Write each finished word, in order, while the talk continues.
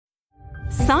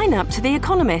Sign up to The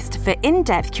Economist for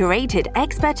in-depth curated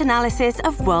expert analysis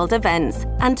of world events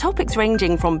and topics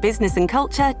ranging from business and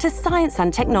culture to science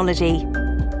and technology.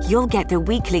 You'll get the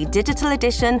weekly digital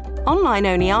edition,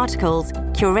 online-only articles,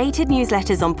 curated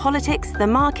newsletters on politics, the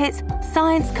markets,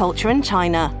 science, culture and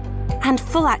China, and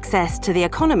full access to The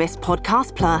Economist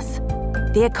Podcast Plus.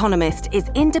 The Economist is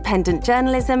independent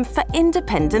journalism for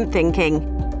independent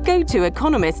thinking. Go to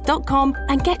economist.com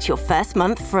and get your first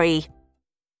month free.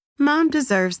 Mom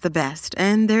deserves the best,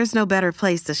 and there's no better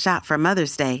place to shop for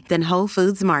Mother's Day than Whole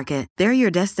Foods Market. They're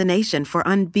your destination for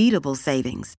unbeatable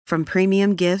savings, from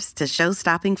premium gifts to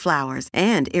show-stopping flowers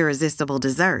and irresistible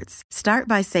desserts. Start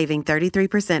by saving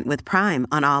 33% with Prime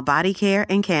on all body care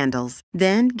and candles.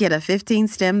 Then get a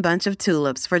 15-stem bunch of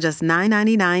tulips for just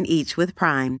 $9.99 each with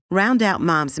Prime. Round out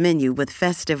Mom's menu with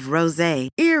festive rosé,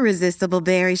 irresistible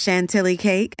berry chantilly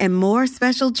cake, and more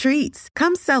special treats.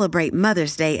 Come celebrate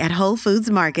Mother's Day at Whole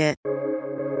Foods Market.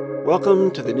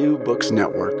 Welcome to the New Books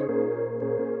Network.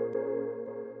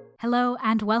 Hello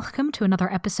and welcome to another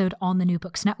episode on the New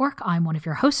Books Network. I'm one of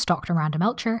your hosts, Dr. Miranda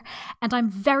Melcher, and I'm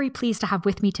very pleased to have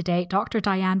with me today Dr.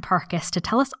 Diane Purkiss to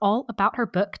tell us all about her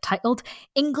book titled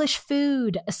English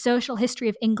Food, A Social History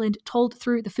of England Told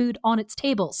Through the Food on Its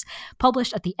Tables,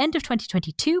 published at the end of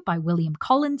 2022 by William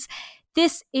Collins.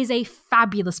 This is a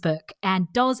fabulous book and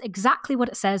does exactly what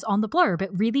it says on the blurb. It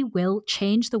really will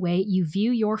change the way you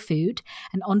view your food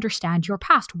and understand your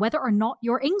past, whether or not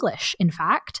you're English, in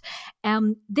fact.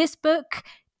 This book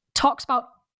talks about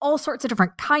all sorts of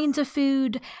different kinds of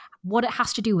food, what it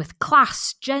has to do with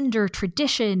class, gender,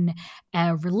 tradition,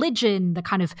 religion, the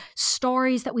kind of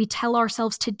stories that we tell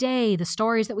ourselves today, the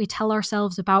stories that we tell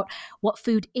ourselves about what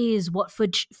food is, what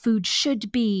food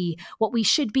should be, what we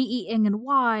should be eating and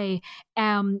why.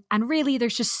 And really,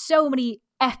 there's just so many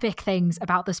epic things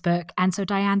about this book. And so,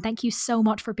 Diane, thank you so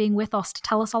much for being with us to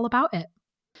tell us all about it.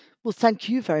 Well, thank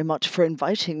you very much for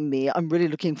inviting me. I'm really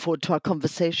looking forward to our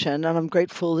conversation, and I'm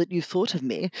grateful that you thought of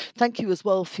me. Thank you as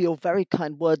well for your very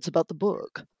kind words about the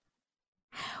book.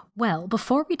 Well,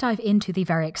 before we dive into the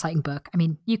very exciting book, I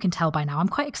mean, you can tell by now I'm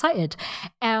quite excited.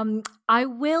 I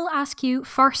will ask you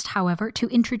first, however, to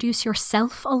introduce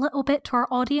yourself a little bit to our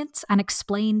audience and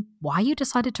explain why you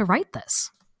decided to write this.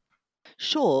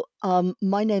 Sure.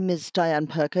 My name is Diane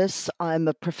Purkiss. I'm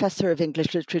a professor of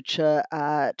English literature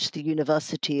at the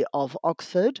University of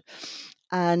Oxford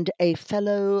and a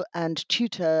fellow and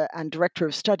tutor and director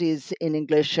of studies in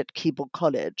English at Keble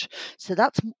College. So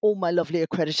that's all my lovely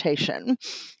accreditation.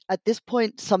 At this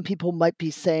point, some people might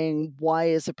be saying, why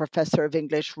is a professor of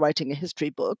English writing a history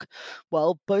book?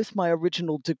 Well, both my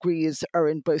original degrees are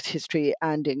in both history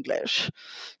and English.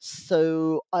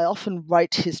 So I often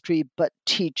write history but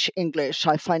teach English.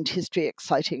 I find history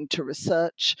exciting to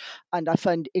research, and I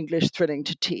find English thrilling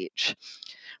to teach.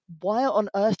 Why on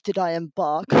earth did I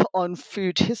embark on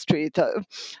food history, though?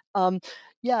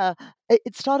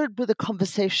 It started with a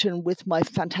conversation with my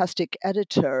fantastic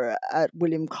editor at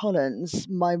William Collins.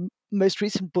 My most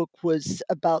recent book was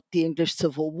about the English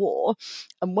Civil War,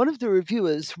 and one of the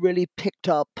reviewers really picked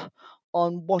up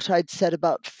on what I'd said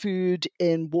about food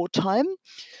in wartime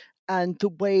and the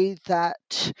way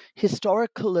that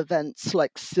historical events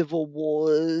like civil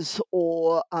wars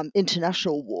or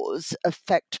international wars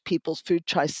affect people's food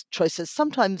choices,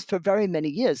 sometimes for very many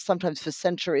years, sometimes for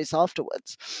centuries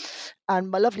afterwards. And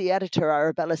my lovely editor,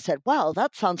 Arabella, said, wow,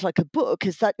 that sounds like a book.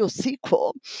 Is that your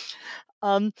sequel?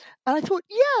 And I thought,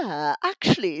 yeah,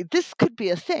 actually, this could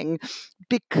be a thing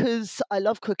because I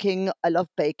love cooking, I love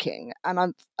baking, and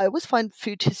I always find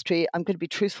food history, I'm going to be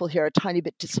truthful here, a tiny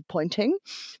bit disappointing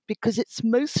because it's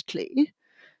mostly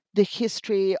the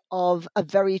history of a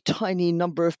very tiny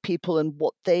number of people and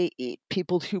what they eat,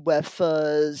 people who wear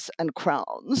furs and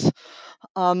crowns.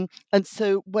 And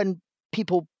so when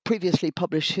people previously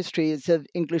published histories of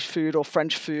English food or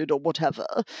French food or whatever,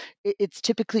 it's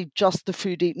typically just the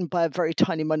food eaten by a very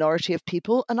tiny minority of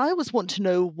people. And I always want to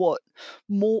know what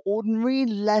more ordinary,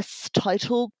 less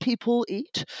titled people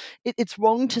eat. It's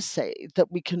wrong to say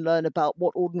that we can learn about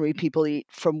what ordinary people eat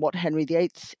from what Henry VIII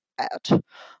ate.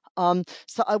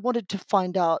 So I wanted to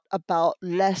find out about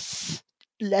less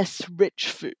rich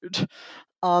food.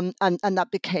 And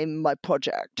that became my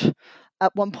project.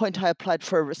 At one point, I applied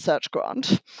for a research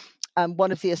grant, and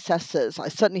one of the assessors, I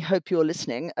certainly hope you're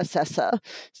listening, assessor,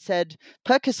 said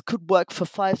Purkiss could work for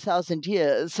 5,000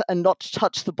 years and not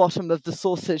touch the bottom of the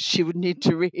sources she would need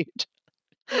to read.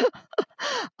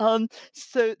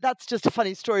 So that's just a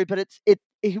funny story, but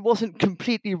he wasn't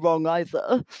completely wrong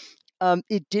either.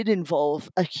 It did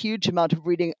involve a huge amount of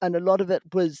reading, and a lot of it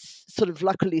was sort of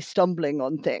luckily stumbling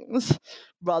on things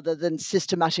rather than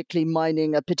systematically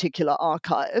mining a particular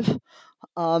archive.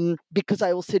 because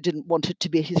I also didn't want it to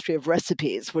be a history of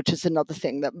recipes, which is another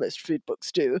thing that most food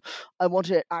books do. I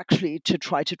wanted it actually to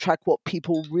try to track what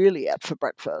people really ate for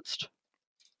breakfast.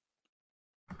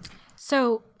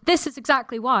 So this is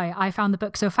exactly why I found the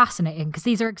book so fascinating, because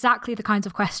these are exactly the kinds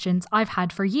of questions I've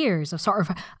had for years of sort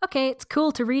of, okay, it's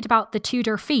cool to read about the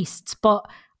Tudor feasts, but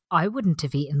I wouldn't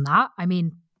have eaten that. I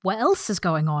mean, what else is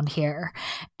going on here?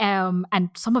 And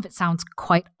some of it sounds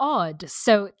quite odd.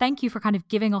 So thank you for kind of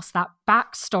giving us that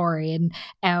backstory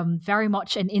and very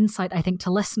much an insight, I think,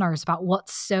 to listeners about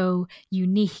what's so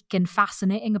unique and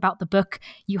fascinating about the book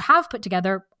you have put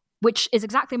together, which is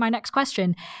exactly my next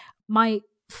question. My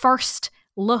first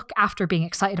look after being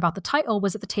excited about the title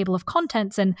was at the table of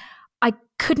contents, and I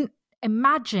couldn't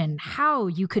imagine how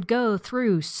you could go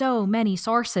through so many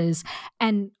sources,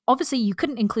 and obviously you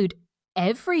couldn't include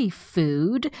every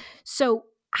food. So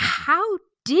how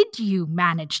did you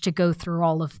manage to go through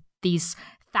all of these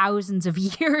thousands of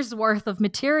years worth of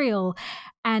material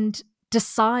and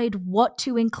decide what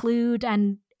to include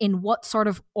and in what sort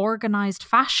of organized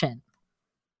fashion?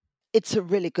 It's a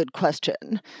really good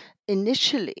question.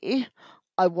 Initially,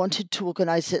 I wanted to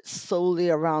organize it solely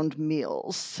around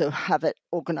meals, so have it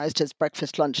organized as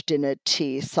breakfast, lunch, dinner,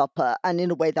 tea, supper, and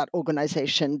in a way that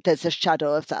organization, there's a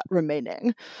shadow of that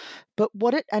remaining. But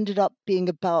what it ended up being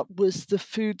about was the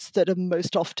foods that are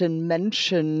most often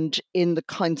mentioned in the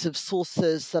kinds of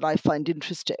sources that I find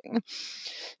interesting.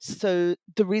 So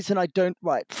the reason I don't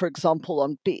write, for example,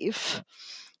 on beef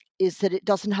is that it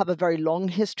doesn't have a very long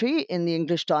history in the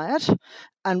English diet.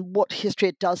 And what history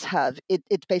it does have,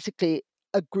 it's basically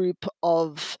a group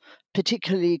of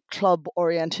particularly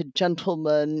club-oriented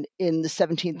gentlemen in the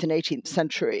 17th and 18th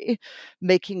century,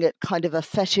 making it kind of a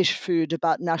fetish food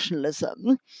about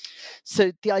nationalism.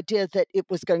 So the idea that it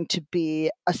was going to be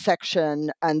a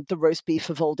section and the roast beef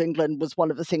of Old England was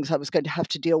one of the things I was going to have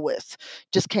to deal with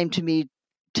just came to me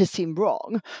to seem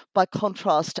wrong. By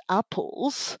contrast,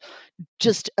 apples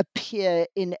just appear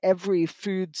in every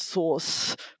food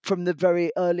source from the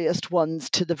very earliest ones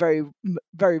to the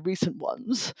very recent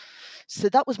ones. So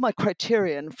that was my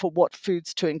criterion for what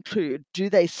foods to include. Do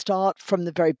they start from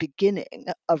the very beginning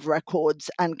of records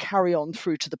and carry on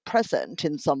through to the present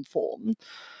in some form,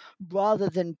 rather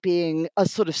than being a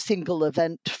sort of single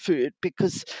event food?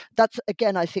 Because that's,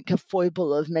 again, I think, a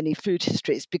foible of many food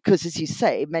histories, because, as you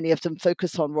say, many of them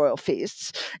focus on royal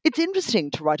feasts. It's interesting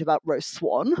to write about roast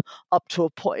swan up to a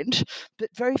point, but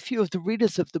very few of the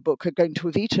readers of the book are going to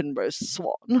have eaten roast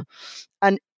swan.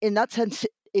 And in that sense,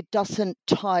 it doesn't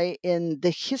tie in the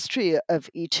history of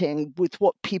eating with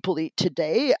what people eat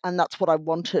today. And that's what I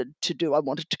wanted to do. I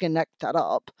wanted to connect that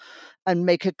up and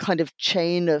make a kind of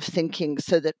chain of thinking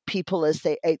so that people, as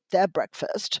they ate their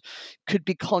breakfast, could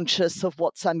be conscious of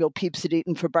what Samuel Pepys had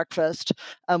eaten for breakfast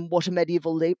and what a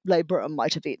medieval labourer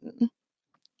might have eaten.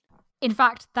 In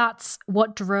fact, that's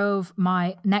what drove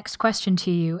my next question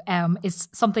to you, is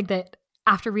something that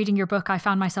after reading your book, I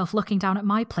found myself looking down at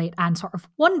my plate and sort of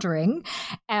wondering,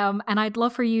 and I'd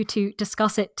love for you to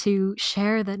discuss it, to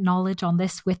share the knowledge on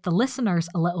this with the listeners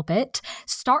a little bit,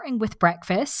 starting with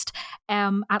breakfast.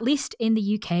 At least in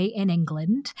the UK, in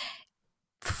England,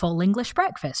 full English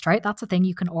breakfast, right? That's a thing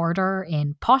you can order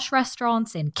in posh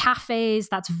restaurants, in cafes.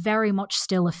 That's very much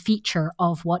still a feature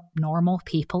of what normal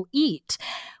people eat.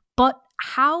 But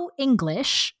how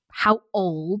English, how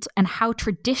old, and how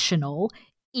traditional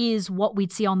is what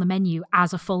we'd see on the menu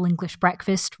as a full English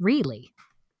breakfast, really?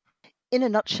 In a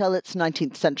nutshell, it's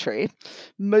 19th century.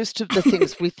 Most of the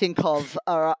things we think of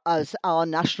as our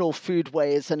national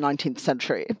foodways are 19th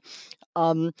century.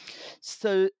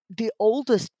 So the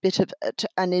oldest bit of it,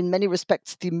 and in many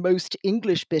respects the most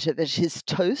English bit of it, is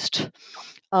toast.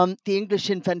 The English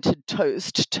invented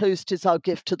toast. Toast is our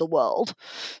gift to the world.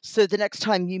 So the next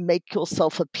time you make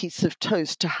yourself a piece of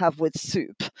toast to have with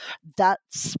soup,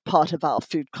 that's part of our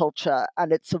food culture,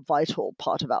 and it's a vital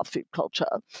part of our food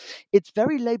culture. It's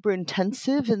very labor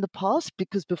intensive in the past,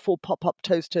 because before pop-up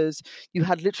toasters, you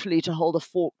had literally to hold a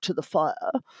fork to the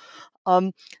fire.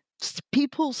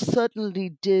 People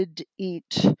certainly did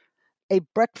eat a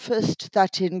breakfast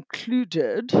that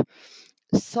included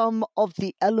some of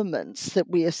the elements that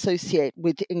we associate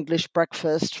with English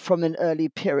breakfast from an early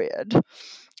period.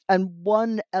 And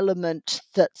one element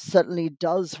that certainly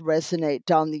does resonate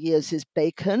down the years is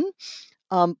bacon.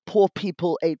 Poor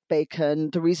people ate bacon.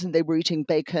 The reason they were eating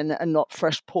bacon and not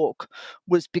fresh pork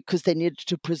was because they needed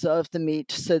to preserve the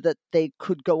meat so that they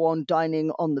could go on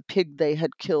dining on the pig they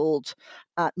had killed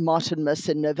at Martinmas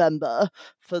in November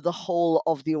for the whole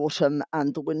of the autumn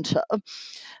and the winter.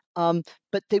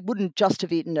 But they wouldn't just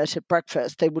have eaten it at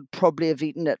breakfast. They would probably have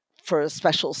eaten it for a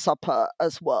special supper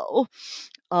as well.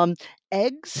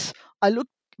 Eggs, I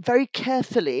looked very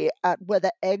carefully at whether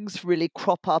eggs really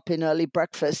crop up in early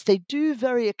breakfast. They do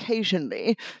very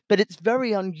occasionally, but it's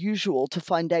very unusual to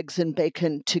find eggs and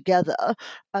bacon together.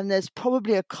 And there's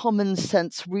probably a common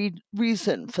sense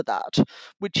reason for that,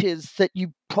 which is that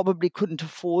you probably couldn't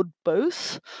afford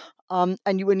both. And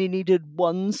you only needed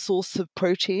one source of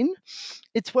protein.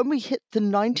 It's when we hit the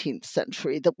 19th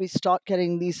century that we start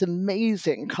getting these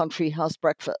amazing country house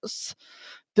breakfasts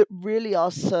that really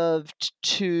are served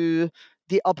to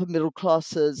the upper middle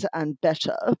classes and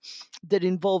better, that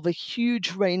involve a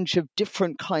huge range of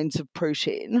different kinds of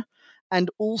protein and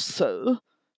also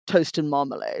toast and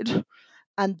marmalade.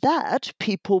 And that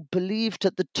people believed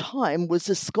at the time was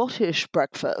a Scottish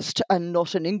breakfast and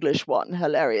not an English one,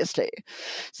 hilariously.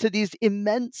 So these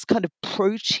immense kind of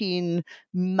protein,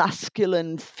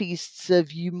 masculine feasts of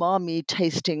umami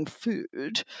tasting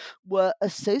food were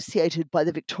associated by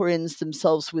the Victorians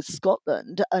themselves with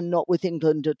Scotland and not with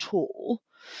England at all.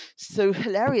 So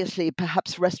hilariously,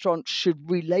 perhaps restaurants should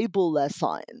relabel their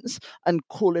signs and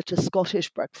call it a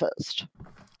Scottish breakfast.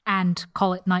 And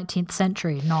call it 19th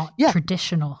century, not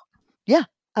traditional. Yeah,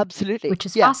 absolutely. Which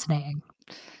is fascinating.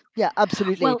 Yeah,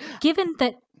 absolutely. Well, given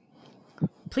that...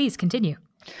 Please continue.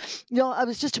 I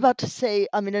was just about to say,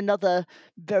 another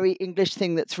very English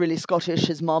thing that's really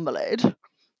Scottish is marmalade.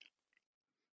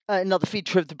 Another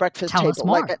feature of the breakfast table. Tell us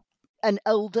more. An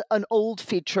old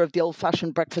feature of the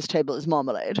old-fashioned breakfast table is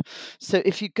marmalade. So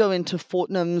if you go into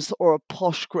Fortnum's or a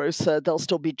posh grocer, there'll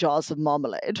still be jars of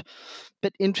marmalade.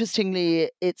 But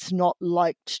interestingly, it's not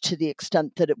liked to the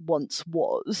extent that it once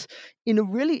was, in a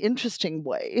really interesting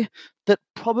way that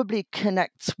probably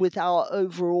connects with our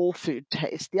overall food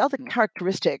taste. The other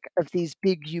characteristic of these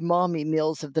big umami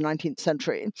meals of the 19th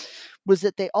century was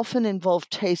that they often involved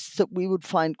tastes that we would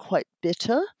find quite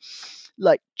bitter,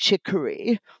 like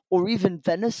chicory or even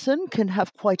venison can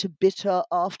have quite a bitter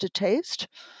aftertaste.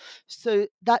 So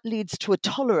that leads to a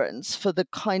tolerance for the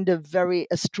kind of very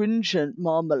astringent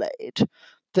marmalade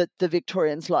that the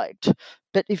Victorians liked.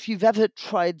 But if you've ever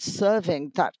tried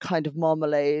serving that kind of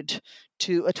marmalade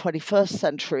to a 21st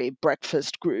century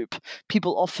breakfast group,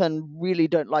 people often really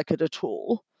don't like it at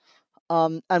all.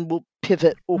 And will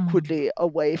pivot awkwardly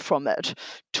away from it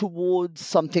towards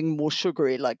something more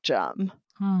sugary like jam.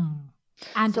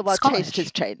 And so our Scottish. Taste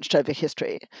has changed over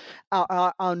history.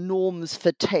 Our norms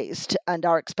for taste and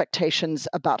our expectations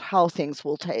about how things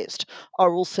will taste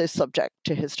are also subject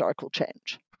to historical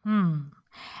change.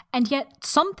 And yet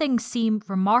some things seem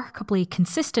remarkably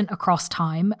consistent across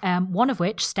time, one of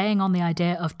which, staying on the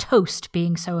idea of toast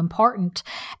being so important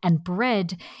and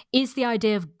bread, is the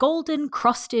idea of golden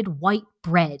crusted white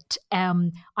bread.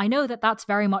 I know that that's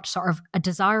very much sort of a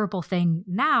desirable thing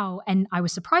now, and I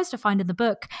was surprised to find in the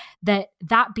book that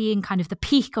being kind of the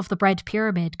peak of the bread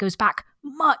pyramid goes back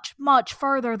much, much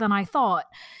further than I thought.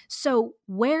 So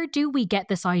where do we get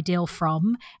this ideal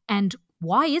from, and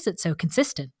why is it so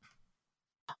consistent?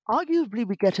 Arguably,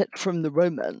 we get it from the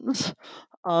Romans.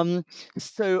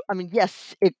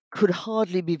 Yes, it could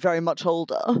hardly be very much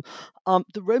older.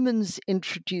 The Romans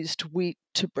introduced wheat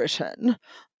to Britain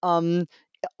on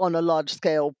a large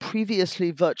scale.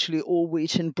 Previously, virtually all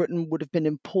wheat in Britain would have been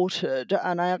imported.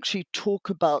 And I actually talk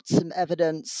about some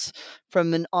evidence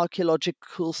from an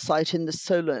archaeological site in the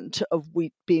Solent of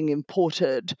wheat being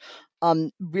imported,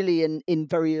 really in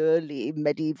very early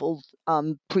medieval,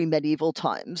 pre-medieval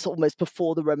times, almost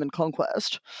before the Roman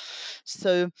conquest.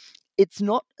 So it's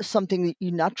not something that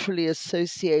you naturally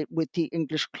associate with the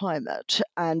English climate,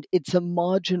 and it's a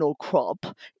marginal crop,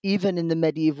 even in the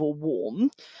medieval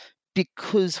warm,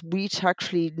 because wheat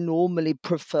actually normally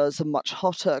prefers a much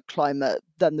hotter climate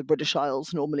than the British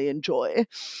Isles normally enjoy.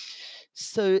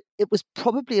 So it was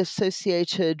probably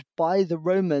associated by the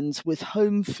Romans with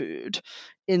home food.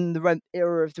 In the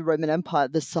era of the Roman Empire,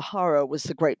 the Sahara was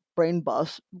the great grain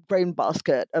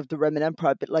basket of the Roman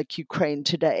Empire, a bit like Ukraine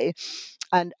today.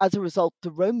 And as a result,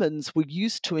 the Romans were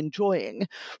used to enjoying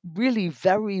really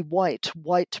very white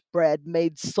bread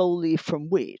made solely from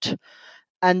wheat.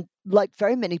 And like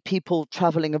very many people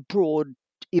traveling abroad,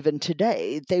 even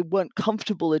today, they weren't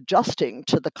comfortable adjusting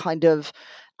to the kind of,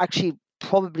 actually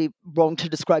probably wrong to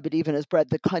describe it even as bread,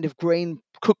 the kind of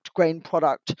cooked grain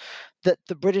product that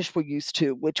the British were used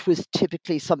to, which was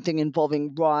typically something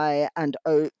involving rye and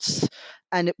oats.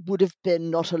 And it would have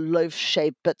been not a loaf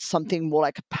shape, but something more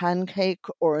like a pancake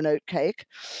or an oat cake.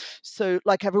 So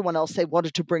like everyone else, they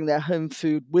wanted to bring their home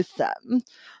food with them.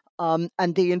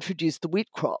 And they introduced the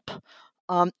wheat crop.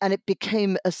 And it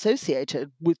became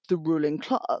associated with the ruling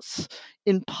class,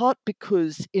 in part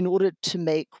because in order to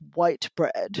make white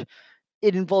bread,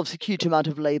 it involves a huge amount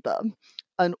of labor.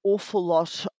 an awful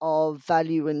lot of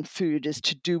value in food is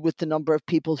to do with the number of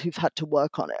people who've had to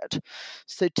work on it.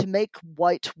 So to make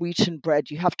white wheaten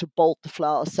bread, you have to bolt the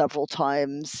flour several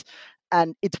times,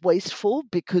 and it's wasteful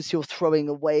because you're throwing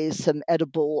away some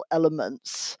edible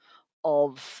elements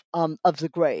of the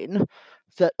grain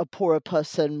that a poorer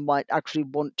person might actually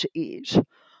want to eat.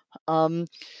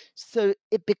 So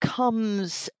it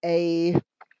becomes a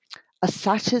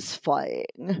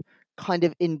satisfying kind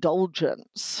of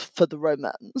indulgence for the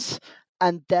Romans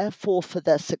and therefore for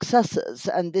their successors.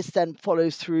 And this then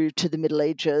follows through to the Middle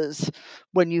Ages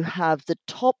when you have the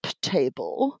top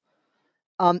table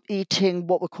eating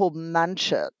what were called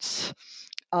manchets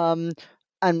and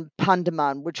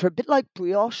pandaman, which are a bit like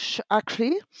brioche,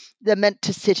 actually. They're meant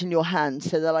to sit in your hand,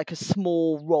 so they're like a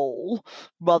small roll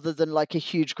rather than like a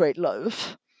huge, great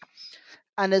loaf.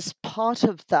 And as part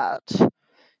of that,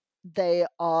 they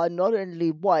are not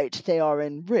only white, they are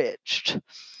enriched.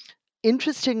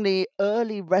 Interestingly,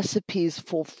 early recipes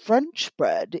for French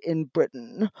bread in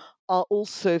Britain are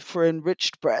also for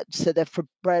enriched bread. So they're for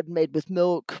bread made with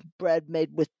milk, bread made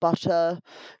with butter,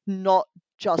 not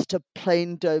just a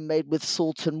plain dough made with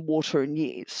salt and water and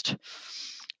yeast.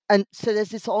 And so there's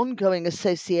this ongoing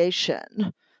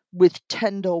association with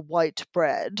tender white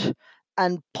bread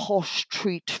and posh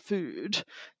treat food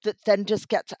that then just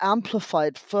gets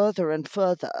amplified further and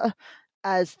further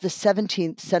as the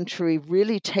 17th century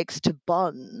really takes to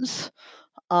buns,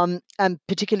 and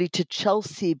particularly to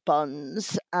Chelsea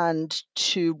buns and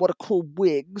to what are called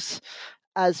wigs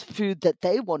as food that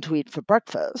they want to eat for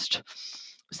breakfast.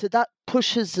 So that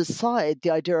pushes aside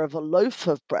the idea of a loaf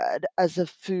of bread as a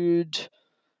food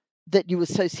that you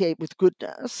associate with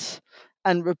goodness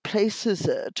and replaces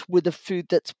it with a food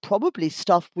that's probably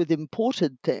stuffed with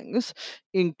imported things,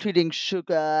 including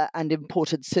sugar and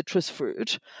imported citrus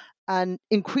fruit. And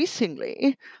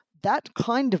increasingly, that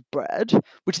kind of bread,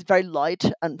 which is very light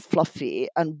and fluffy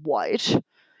and white,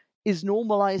 is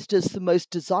normalized as the most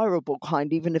desirable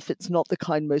kind, even if it's not the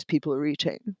kind most people are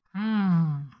eating.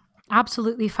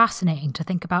 Absolutely fascinating to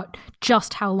think about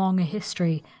just how long a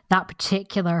history that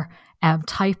particular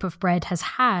type of bread has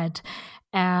had,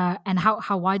 and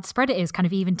how widespread it is. Kind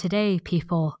of even today,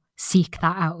 people seek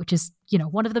that out, which is,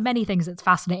 one of the many things that's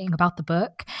fascinating about the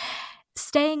book.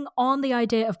 Staying on the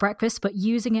idea of breakfast, but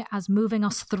using it as moving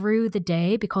us through the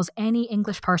day, because any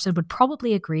English person would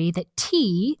probably agree that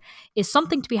tea is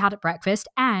something to be had at breakfast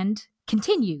and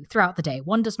continue throughout the day.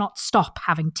 One does not stop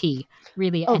having tea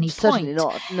really at any certainly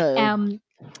point. Certainly not,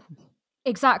 no.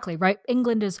 Exactly, right?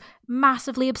 England is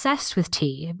massively obsessed with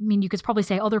tea. I mean, you could probably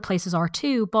say other places are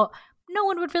too, but no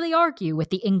one would really argue with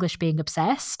the English being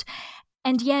obsessed.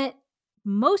 And yet,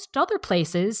 most other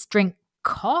places drink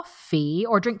coffee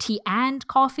or drink tea and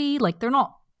coffee. Like, they're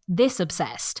not this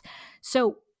obsessed.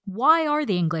 So why are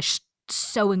the English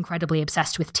so incredibly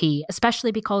obsessed with tea?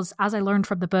 Especially because, as I learned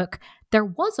from the book, there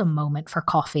was a moment for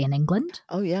coffee in England.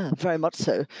 Oh, yeah, very much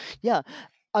so. Yeah.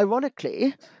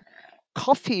 Ironically,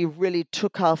 coffee really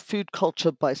took our food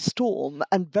culture by storm,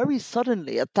 and very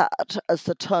suddenly at that, as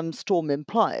the term storm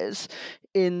implies,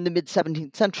 in the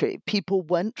mid-17th century, people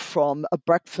went from a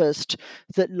breakfast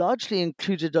that largely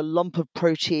included a lump of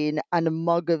protein and a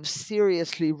mug of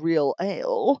seriously real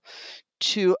ale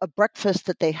to a breakfast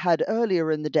that they had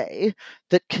earlier in the day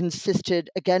that consisted,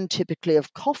 again, typically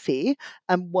of coffee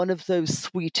and one of those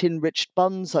sweet enriched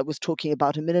buns I was talking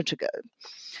about a minute ago.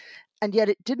 And yet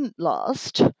it didn't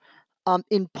last.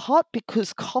 In part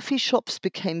because coffee shops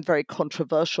became very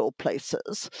controversial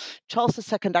places. Charles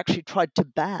II actually tried to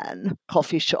ban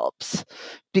coffee shops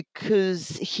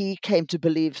because he came to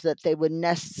believe that they were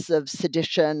nests of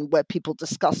sedition where people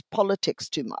discussed politics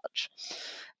too much.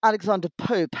 Alexander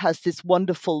Pope has this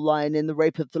wonderful line in The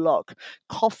Rape of the Lock: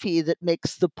 coffee that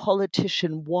makes the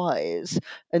politician wise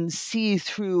and see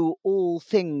through all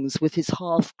things with his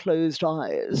half-closed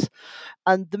eyes.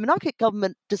 And the monarchic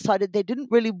government decided they didn't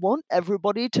really want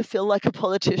everybody to feel like a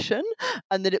politician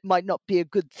and that it might not be a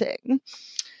good thing.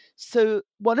 So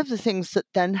one of the things that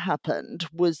then happened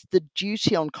was the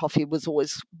duty on coffee was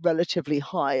always relatively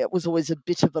high. It was always a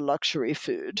bit of a luxury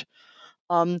food.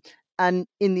 And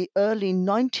in the early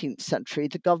 19th century,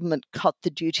 the government cut the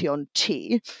duty on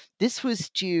tea. This was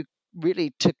due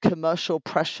really to commercial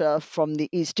pressure from the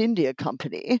East India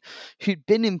Company, who'd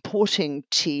been importing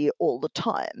tea all the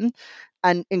time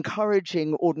and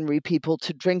encouraging ordinary people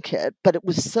to drink it. But it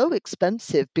was so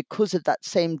expensive because of that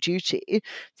same duty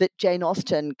that Jane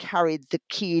Austen carried the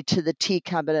key to the tea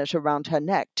cabinet around her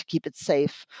neck to keep it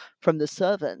safe from the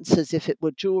servants as if it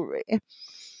were jewelry.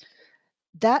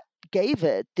 That gave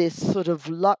it this sort of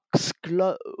luxe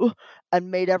glow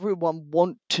and made everyone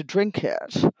want to drink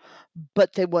it.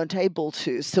 but they weren't able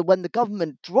to. So when the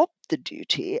government dropped the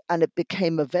duty and it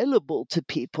became available to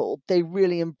people, they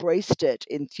really embraced it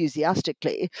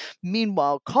enthusiastically.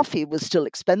 Meanwhile, coffee was still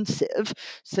expensive,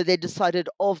 so they decided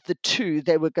of the two,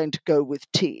 they were going to go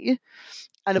with tea.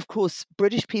 And of course,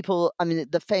 British people, I mean,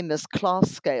 the famous class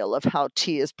scale of how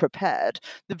tea is prepared,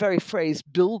 the very phrase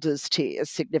builder's tea is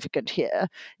significant here.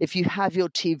 If you have your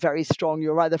tea very strong,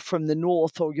 you're either from the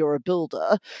north or you're a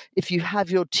builder. If you have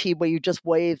your tea where you just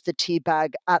wave the tea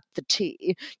bag at the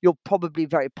tea, you're probably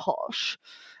very posh.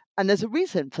 And there's a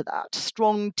reason for that.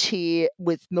 Strong tea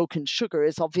with milk and sugar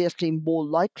is obviously more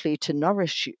likely to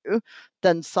nourish you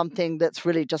than something that's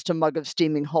really just a mug of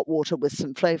steaming hot water with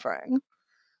some flavoring.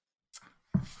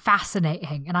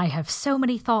 Fascinating. And I have so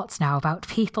many thoughts now about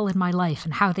people in my life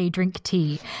and how they drink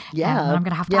tea. Yeah. And I'm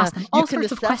going to have to ask them all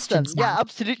sorts of questions now. Yeah,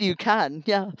 absolutely you can.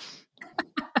 Yeah.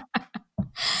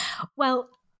 Well,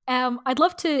 I'd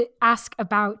love to ask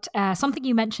about something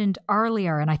you mentioned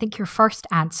earlier, and I think your first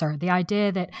answer, the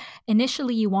idea that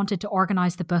initially you wanted to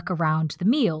organize the book around the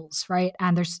meals, right?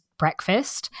 And there's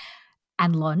breakfast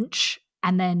and lunch,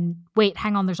 and then, wait,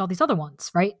 hang on, there's all these other ones,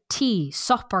 right? Tea,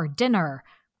 supper, dinner,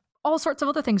 all sorts of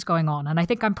other things going on. And I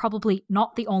think I'm probably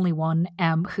not the only one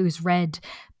who's read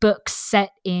books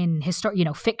set in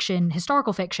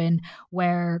historical fiction,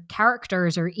 where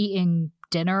characters are eating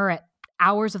dinner at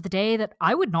hours of the day that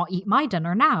I would not eat my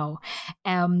dinner now.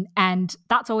 And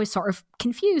that's always sort of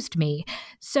confused me.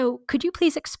 So could you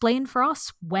please explain for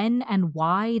us when and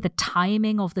why the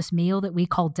timing of this meal that we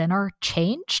call dinner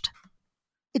changed?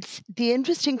 It's the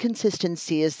interesting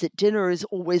consistency is that dinner is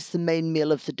always the main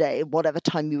meal of the day, whatever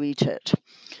time you eat it.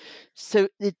 So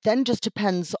it then just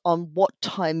depends on what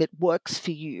time it works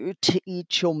for you to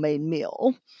eat your main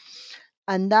meal.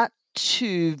 And that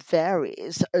too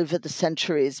varies over the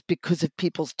centuries because of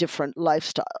people's different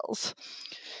lifestyles.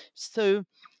 So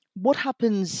what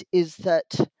happens is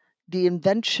that the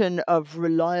invention of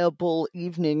reliable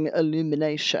evening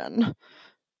illumination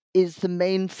is the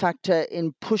main factor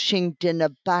in pushing dinner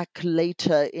back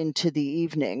later into the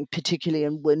evening, particularly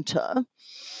in winter.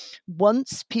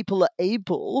 Once people are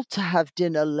able to have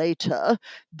dinner later,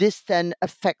 this then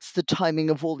affects the timing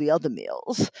of all the other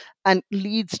meals and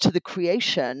leads to the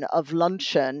creation of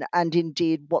luncheon and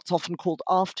indeed what's often called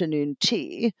afternoon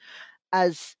tea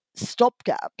as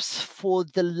stopgaps for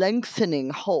the lengthening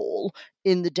hole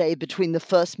in the day between the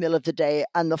first meal of the day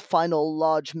and the final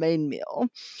large main meal.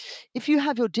 If you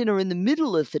have your dinner in the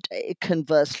middle of the day,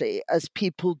 conversely, as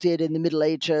people did in the Middle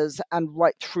Ages and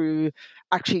right through,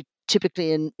 actually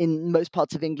typically in most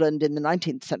parts of England in the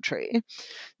 19th century,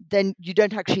 then you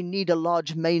don't actually need a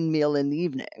large main meal in the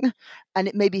evening. And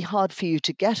it may be hard for you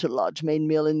to get a large main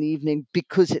meal in the evening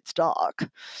because it's dark.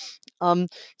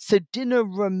 So dinner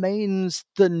remains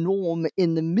the norm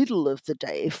in the middle of the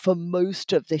day for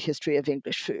most of the history of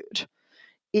English food.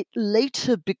 It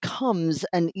later becomes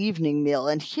an evening meal.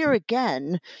 And here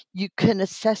again, you can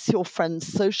assess your friend's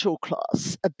social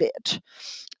class a bit.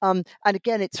 And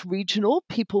again, it's regional.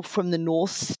 People from the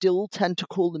north still tend to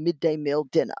call the midday meal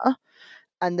dinner.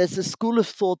 And there's a school of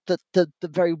thought that the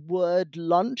very word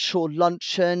lunch or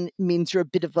luncheon means you're a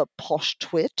bit of a posh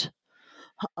twit.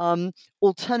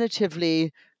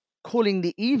 Alternatively, calling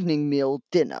the evening meal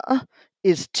dinner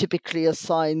is typically a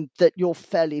sign that you're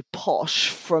fairly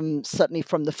posh certainly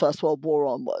from the First World War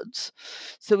onwards.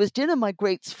 So as dinner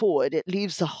migrates forward, it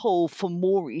leaves a hole for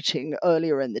more eating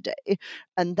earlier in the day.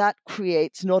 And that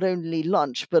creates not only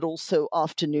lunch, but also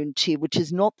afternoon tea, which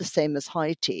is not the same as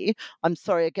high tea. I'm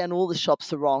sorry, again, all the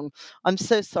shops are wrong. I'm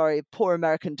so sorry, poor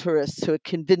American tourists who are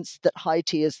convinced that high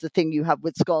tea is the thing you have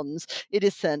with scones. It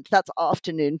isn't. That's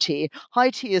afternoon tea. High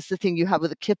tea is the thing you have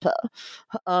with a kipper.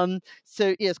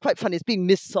 So yeah, it's quite funny. It's being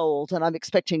missold, and I'm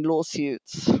expecting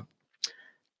lawsuits.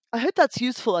 I hope that's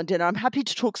useful on dinner. I'm happy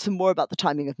to talk some more about the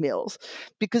timing of meals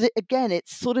because,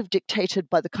 it's sort of dictated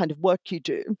by the kind of work you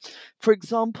do. For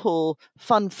example,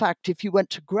 fun fact, if you went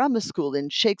to grammar school in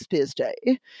Shakespeare's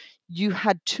day, you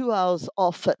had 2 hours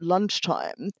off at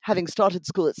lunchtime, having started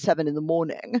school at 7 in the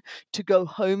morning, to go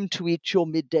home to eat your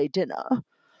midday dinner.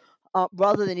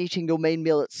 Rather than eating your main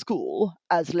meal at school,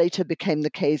 as later became the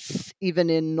case even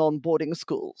in non-boarding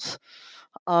schools.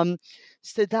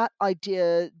 So that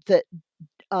idea that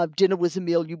dinner was a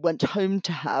meal you went home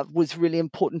to have was really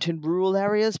important in rural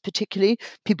areas, particularly.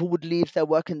 People would leave their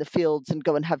work in the fields and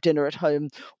go and have dinner at home.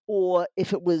 Or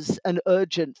if it was an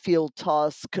urgent field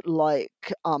task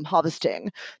like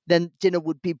harvesting, then dinner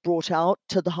would be brought out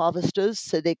to the harvesters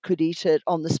so they could eat it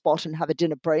on the spot and have a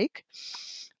dinner break.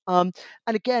 And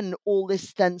again, all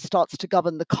this then starts to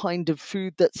govern the kind of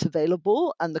food that's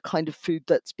available and the kind of food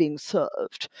that's being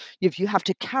served. If you have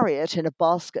to carry it in a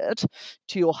basket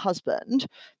to your husband,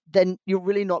 then you're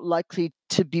really not likely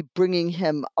to be bringing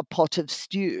him a pot of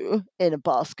stew in a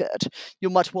basket.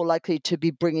 You're much more likely to be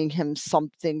bringing him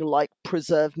something like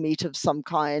preserved meat of some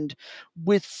kind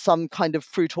with some kind of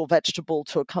fruit or vegetable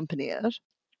to accompany it.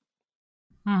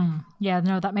 Yeah,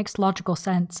 no, that makes logical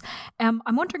sense. I'm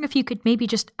wondering if you could maybe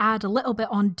just add a little bit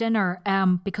on dinner,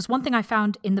 because one thing I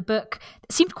found in the book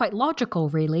that seemed quite logical,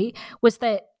 really, was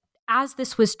that as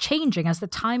this was changing, as the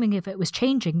timing of it was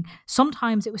changing,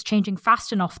 sometimes it was changing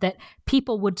fast enough that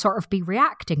people would sort of be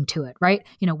reacting to it, right?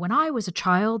 You know, when I was a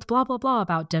child, blah, blah, blah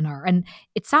about dinner. And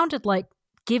it sounded like,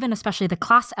 given especially the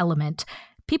class element,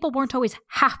 people weren't always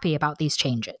happy about these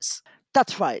changes.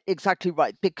 That's right, exactly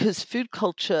right, because food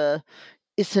culture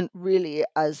isn't really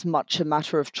as much a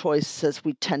matter of choice as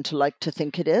we tend to like to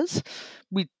think it is.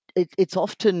 It's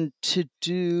often to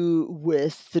do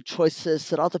with the choices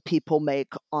that other people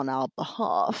make on our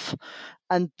behalf.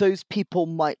 And those people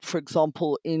might, for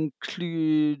example,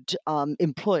 include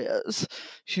employers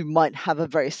who might have a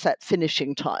very set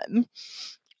finishing time.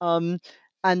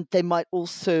 And they might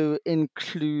also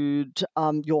include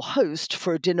your host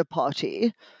for a dinner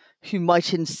party, who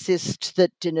might insist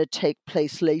that dinner take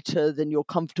place later than you're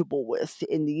comfortable with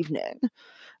in the evening.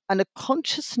 And a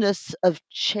consciousness of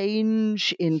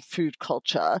change in food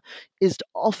culture is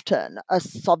often a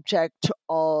subject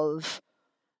of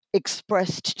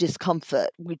expressed discomfort.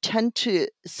 We tend to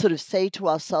sort of say to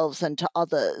ourselves and to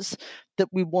others that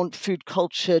we want food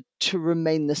culture to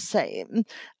remain the same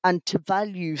and to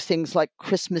value things like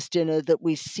Christmas dinner that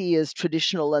we see as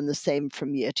traditional and the same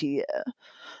from year to year.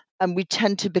 And we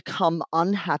tend to become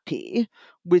unhappy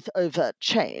with overt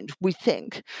change, we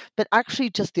think. But actually,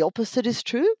 just the opposite is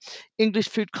true. English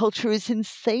food culture is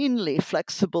insanely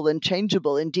flexible and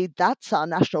changeable. Indeed, that's our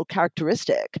national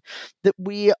characteristic, that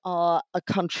we are a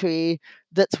country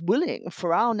that's willing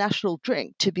for our national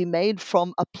drink to be made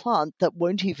from a plant that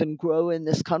won't even grow in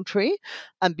this country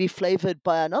and be flavored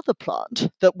by another plant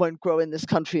that won't grow in this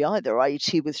country either, i.e.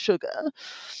 tea with sugar.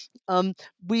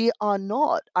 We are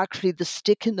not actually the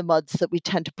stick in the muds that we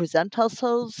tend to present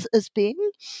ourselves as being.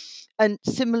 And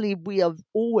similarly, we are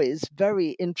always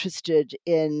very interested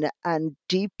in and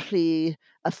deeply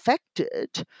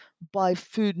affected by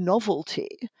food novelty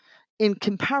in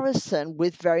comparison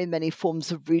with very many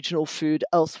forms of regional food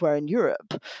elsewhere in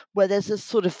Europe, where there's a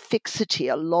sort of fixity,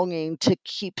 a longing to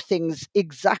keep things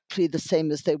exactly the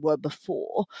same as they were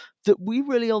before, that we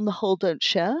really on the whole don't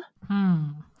share.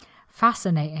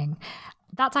 Fascinating.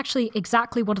 That's actually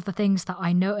exactly one of the things that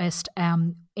I noticed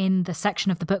in the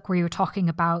section of the book where you were talking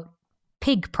about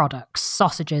pig products,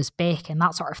 sausages, bacon,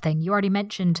 that sort of thing. You already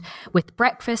mentioned with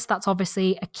breakfast, that's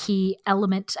obviously a key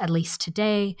element, at least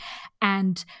today.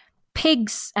 And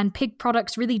pigs and pig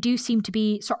products really do seem to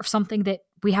be sort of something that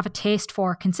we have a taste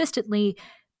for consistently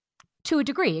to a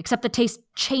degree, except the taste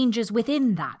changes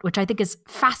within that, which I think is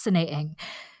fascinating.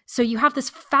 So you have this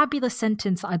fabulous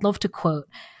sentence I'd love to quote.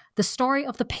 The story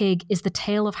of the pig is the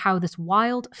tale of how this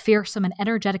wild, fearsome, and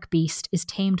energetic beast is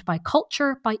tamed by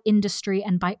culture, by industry,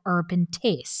 and by urban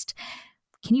taste.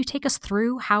 Can you take us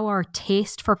through how our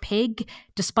taste for pig,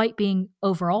 despite being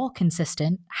overall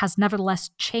consistent, has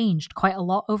nevertheless changed quite a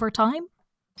lot over time?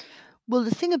 Well,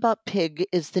 the thing about pig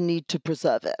is the need to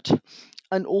preserve it.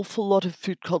 An awful lot of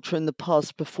food culture in the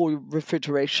past before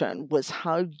refrigeration was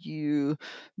how you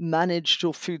managed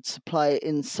your food supply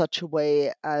in such a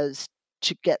way as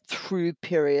to get through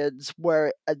periods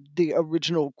where the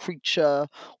original creature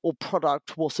or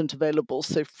product wasn't available.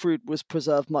 So fruit was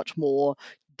preserved much more,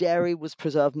 dairy was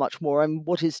preserved much more. And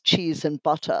what is cheese and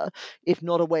butter, if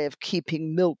not a way of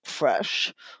keeping milk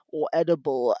fresh or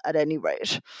edible at any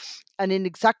rate? And in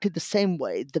exactly the same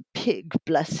way, the pig,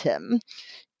 bless him,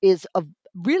 is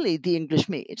really the English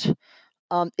meat.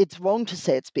 It's wrong to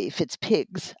say it's beef, it's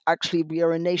pigs. Actually, we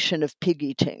are a nation of pig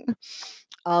eating.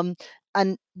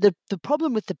 And the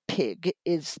problem with the pig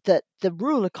is that the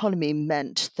rural economy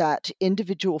meant that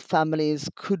individual families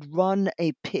could run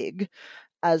a pig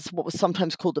as what was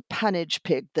sometimes called a pannage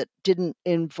pig that didn't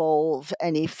involve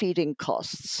any feeding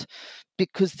costs,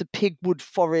 because the pig would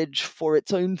forage for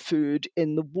its own food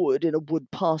in the wood, in a wood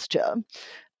pasture.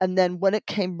 And then when it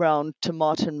came round to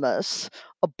Martinmas,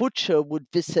 a butcher would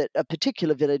visit a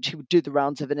particular village. He would do the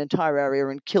rounds of an entire area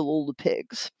and kill all the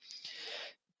pigs.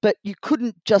 But you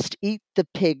couldn't just eat the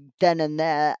pig then and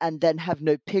there and then have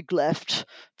no pig left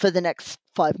for the next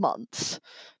 5 months,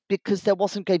 because there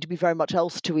wasn't going to be very much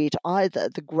else to eat either.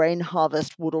 The grain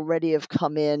harvest would already have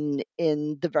come in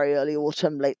the very early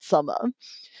autumn, late summer.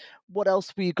 what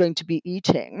else were you going to be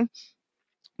eating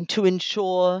to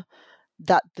ensure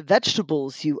that the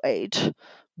vegetables you ate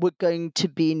were going to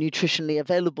be nutritionally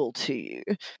available to you,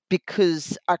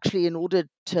 because actually in order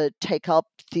to take up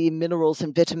the minerals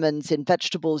and vitamins in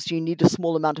vegetables, you need a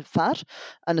small amount of fat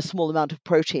and a small amount of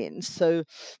protein. So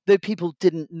though people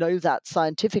didn't know that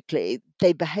scientifically,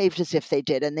 they behaved as if they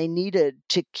did, and they needed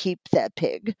to keep their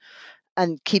pig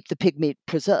and keep the pig meat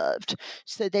preserved.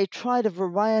 So they tried a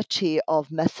variety of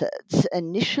methods,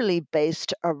 initially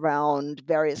based around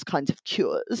various kinds of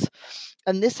cures.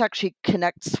 And this actually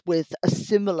connects with a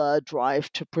similar drive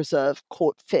to preserve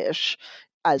caught fish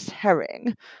as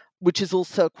herring, which is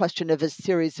also a question of a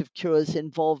series of cures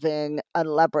involving an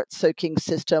elaborate soaking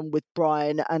system with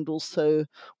brine and also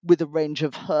with a range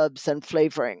of herbs and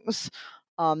flavorings.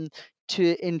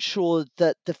 To ensure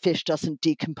that the fish doesn't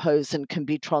decompose and can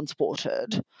be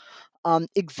transported.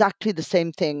 Exactly the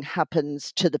same thing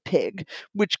happens to the pig,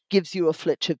 which gives you a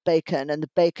flitch of bacon, and the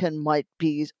bacon might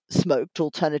be smoked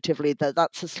alternatively, though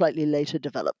that's a slightly later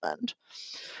development.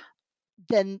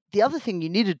 Then the other thing you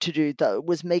needed to do, though,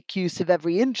 was make use of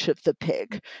every inch of the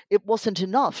pig. It wasn't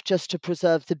enough just to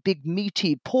preserve the big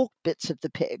meaty pork bits of the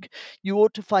pig. You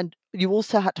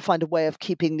also had to find a way of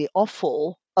keeping the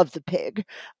offal of the pig,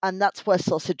 and that's where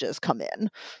sausages come in.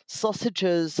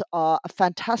 Sausages are a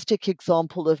fantastic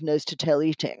example of nose-to-tail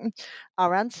eating.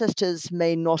 Our ancestors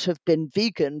may not have been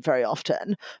vegan very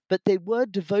often, but they were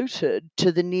devoted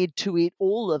to the need to eat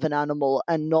all of an animal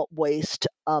and not waste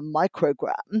a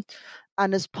microgram.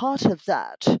 And as part of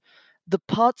that, the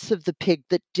parts of the pig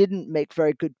that didn't make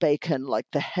very good bacon, like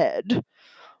the head,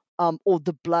 or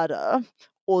the bladder,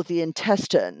 or the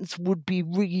intestines, would be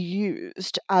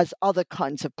reused as other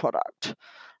kinds of product.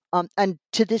 And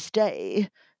to this day,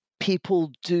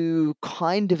 people do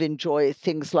kind of enjoy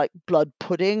things like blood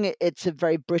pudding. It's a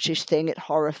very British thing. It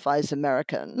horrifies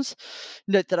Americans.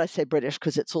 Note that I say British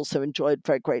because it's also enjoyed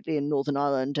very greatly in Northern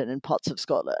Ireland and in parts of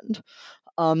Scotland.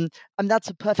 And that's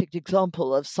a perfect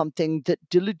example of something that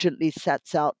diligently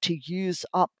sets out to use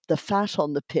up the fat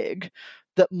on the pig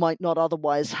that might not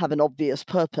otherwise have an obvious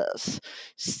purpose.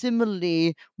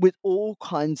 Similarly, with all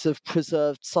kinds of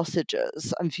preserved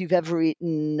sausages, and if you've ever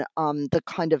eaten the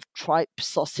kind of tripe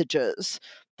sausages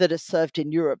that are served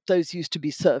in Europe, those used to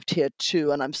be served here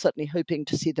too, and I'm certainly hoping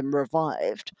to see them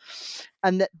revived.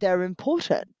 And that they're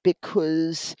important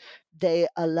because they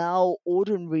allow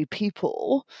ordinary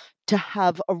people to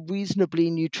have a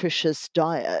reasonably nutritious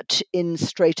diet in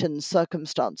straitened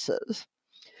circumstances.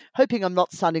 Hoping I'm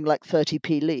not sounding like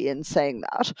 30p Lee in saying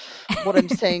that. What I'm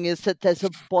saying is that there's a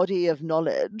body of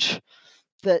knowledge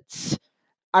that's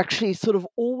actually sort of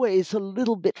always a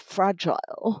little bit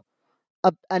fragile.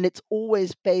 And it's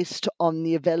always based on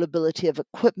the availability of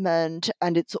equipment,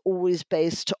 and it's always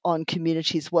based on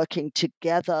communities working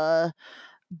together,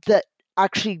 that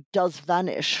actually does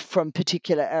vanish from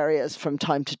particular areas from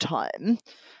time to time.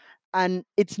 And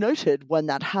it's noted when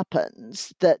that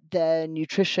happens that their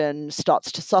nutrition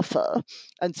starts to suffer.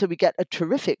 And so we get a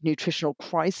terrific nutritional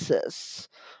crisis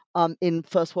in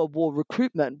First World War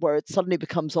recruitment, where it suddenly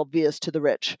becomes obvious to the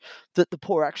rich that the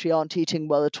poor actually aren't eating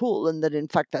well at all, and that in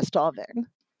fact they're starving.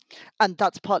 And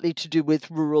that's partly to do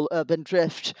with rural-urban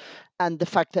drift and the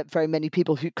fact that very many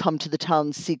people who come to the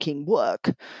towns seeking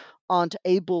work aren't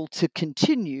able to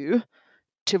continue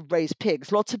to raise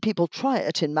pigs. Lots of people try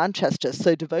it in Manchester,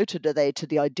 so devoted are they to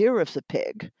the idea of the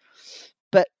pig.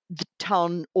 But the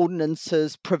town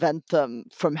ordinances prevent them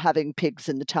from having pigs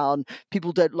in the town.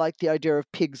 People don't like the idea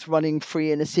of pigs running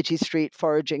free in a city street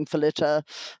foraging for litter.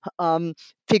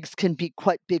 Pigs can be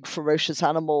quite big, ferocious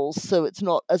animals, so it's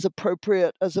not as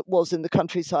appropriate as it was in the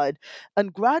countryside.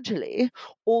 And gradually,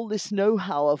 all this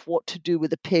know-how of what to do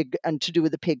with a pig and to do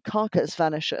with a pig carcass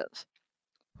vanishes.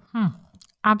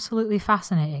 Absolutely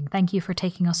fascinating. Thank you for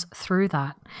taking us through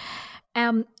that.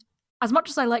 As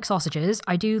much as I like sausages,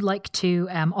 I do like to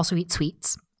also eat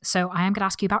sweets. So I am going to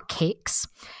ask you about cakes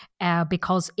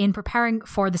because in preparing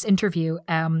for this interview,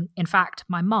 in fact,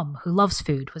 my mum, who loves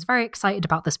food, was very excited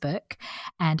about this book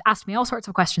and asked me all sorts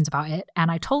of questions about it. And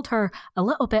I told her a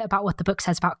little bit about what the book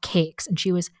says about cakes, and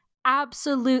she was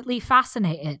absolutely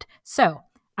fascinated. So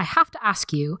I have to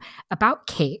ask you about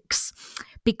cakes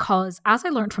because, as I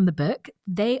learned from the book,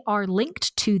 they are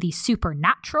linked to the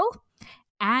supernatural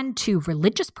and to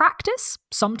religious practice,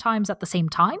 sometimes at the same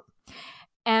time,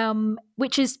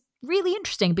 which is really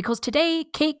interesting because today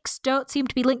cakes don't seem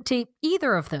to be linked to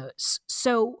either of those.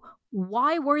 So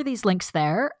why were these links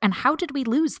there and how did we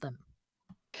lose them?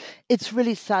 It's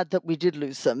really sad that we did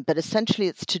lose them, but essentially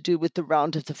it's to do with the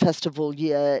round of the festival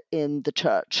year in the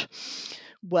church,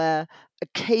 where a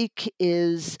cake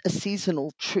is a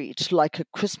seasonal treat, like a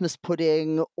Christmas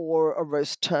pudding or a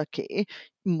roast turkey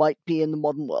might be in the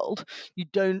modern world. You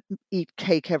don't eat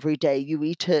cake every day. You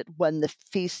eat it when the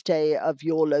feast day of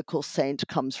your local saint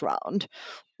comes round,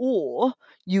 or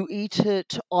you eat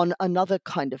it on another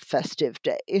kind of festive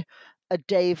day. A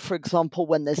day, for example,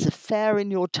 when there's a fair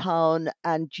in your town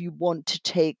and you want to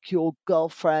take your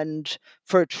girlfriend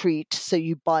for a treat, so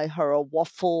you buy her a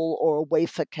waffle or a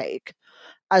wafer cake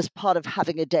as part of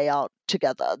having a day out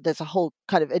together. There's a whole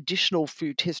kind of additional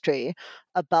food history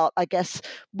about, I guess,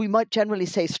 we might generally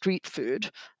say street food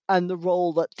and the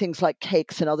role that things like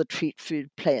cakes and other treat food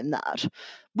play in that.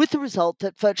 With the result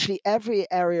that virtually every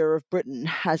area of Britain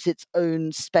has its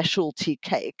own specialty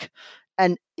cake.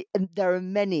 And there are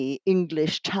many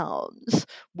English towns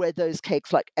where those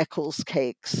cakes, like Eccles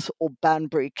cakes or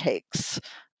Banbury cakes,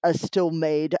 are still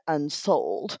made and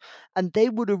sold. And they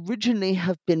would originally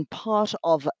have been part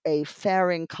of a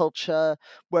fairing culture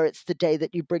where it's the day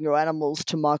that you bring your animals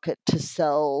to market to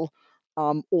sell,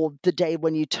 or the day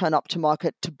when you turn up to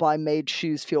market to buy made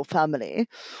shoes for your family,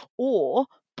 or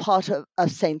part of a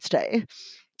Saint's Day.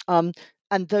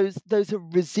 And those are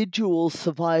residual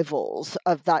survivals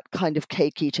of that kind of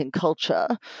cake eating culture.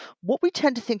 What we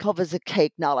tend to think of as a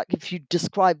cake now, like if you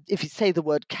say the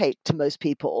word cake to most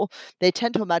people, they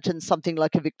tend to imagine something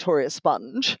like a Victoria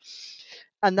sponge.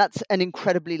 And that's an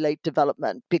incredibly late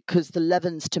development because the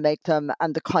leavens to make them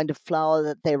and the kind of flour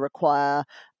that they require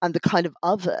and the kind of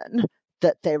oven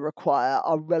that they require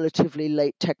are relatively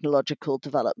late technological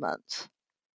developments.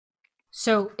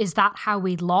 So is that how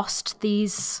we lost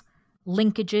these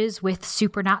linkages with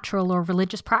supernatural or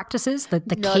religious practices? The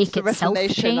No, cake it's the itself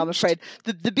Reformation, changed? I'm afraid.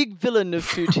 The big villain of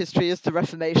food history is the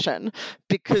Reformation,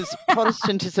 because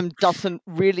Protestantism doesn't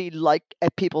really like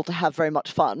people to have very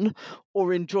much fun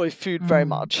or enjoy food very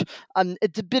much.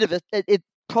 It's a bit of it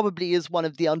probably is one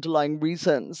of the underlying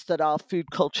reasons that our food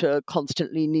culture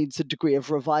constantly needs a degree of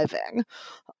reviving,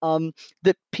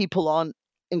 that people aren't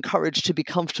encouraged to be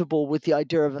comfortable with the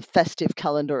idea of a festive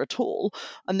calendar at all.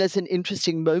 And there's an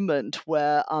interesting moment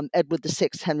where Edward VI,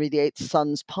 Henry VIII's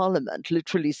son's parliament,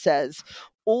 literally says,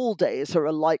 all days are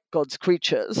alike God's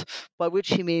creatures, by which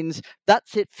he means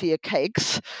that's it for your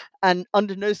cakes. And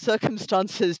under no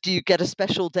circumstances do you get a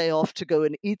special day off to go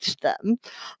and eat them.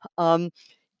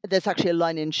 There's actually a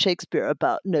line in Shakespeare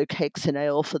about no cakes in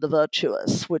ale for the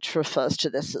virtuous, which refers to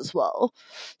this as well.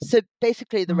 So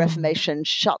basically, the Reformation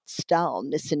shuts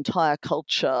down this entire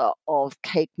culture of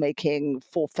cake making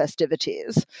for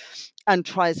festivities and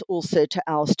tries also to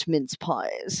oust mince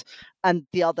pies and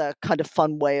the other kind of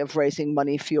fun way of raising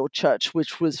money for your church,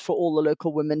 which was for all the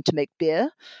local women to make beer.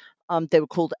 They were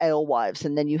called alewives,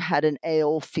 and then you had an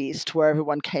ale feast where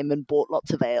everyone came and bought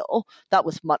lots of ale. That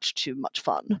was much too much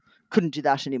fun. Couldn't do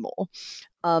that anymore.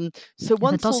 So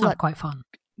once that does all sound that, quite fun.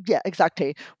 yeah,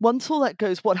 exactly. Once all that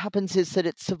goes, what happens is that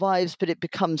it survives, but it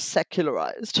becomes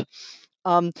secularized.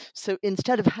 So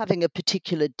instead of having a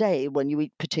particular day when you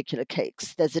eat particular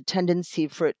cakes, there's a tendency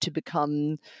for it to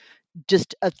become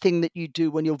just a thing that you do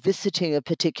when you're visiting a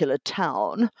particular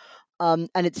town. And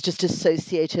it's just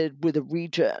associated with a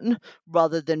region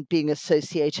rather than being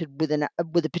associated with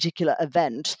a particular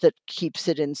event that keeps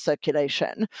it in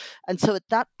circulation. And so at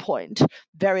that point,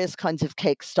 various kinds of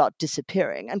cakes start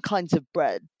disappearing and kinds of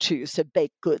bread too. So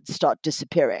baked goods start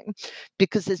disappearing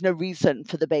because there's no reason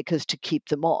for the bakers to keep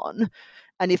them on.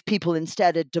 And if people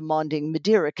instead are demanding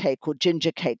Madeira cake or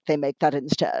ginger cake, they make that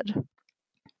instead.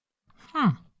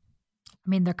 I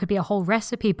mean, there could be a whole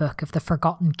recipe book of the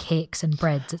forgotten cakes and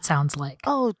breads, it sounds like.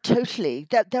 Oh, totally.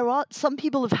 There are some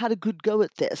people have had a good go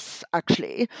at this,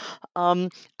 actually.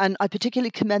 And I particularly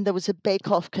commend there was a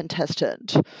Bake Off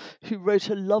contestant who wrote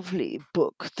a lovely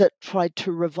book that tried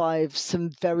to revive some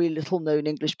very little known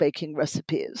English baking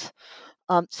recipes.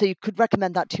 So you could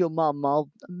recommend that to your mum.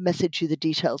 I'll message you the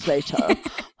details later.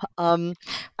 And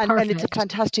it's a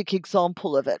fantastic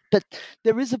example of it. But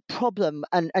there is a problem,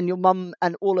 and your mum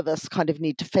and all of us kind of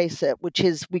need to face it, which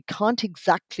is we can't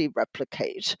exactly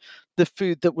replicate the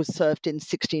food that was served in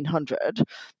 1600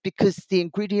 because the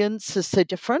ingredients are so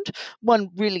different. One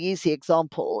really easy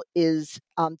example is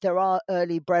there are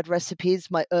early bread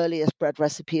recipes. My earliest bread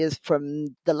recipe is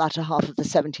from the latter half of the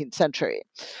 17th century.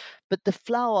 But the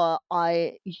flour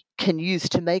I can use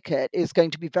to make it is going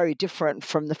to be very different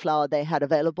from the flour they had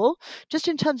available, just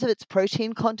in terms of its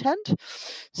protein content.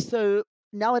 So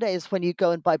nowadays, when you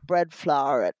go and buy bread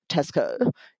flour at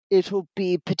Tesco, it'll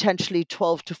be potentially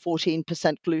 12 to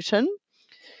 14% gluten.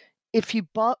 If you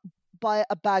buy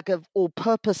a bag of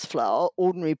all-purpose flour,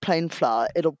 ordinary plain flour,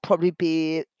 it'll probably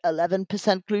be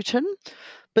 11% gluten.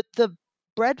 But the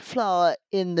bread flour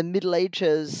in the Middle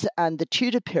Ages and the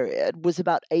Tudor period was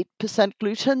about 8%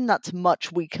 gluten. That's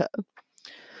much weaker.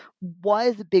 Why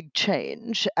the big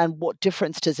change and what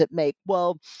difference does it make?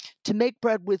 Well, to make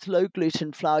bread with low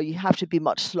gluten flour, you have to be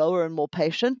much slower and more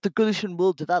patient. The gluten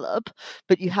will develop,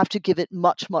 but you have to give it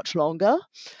much, much longer.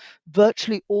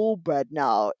 Virtually all bread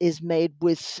now is made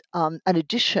with an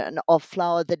addition of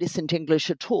flour that isn't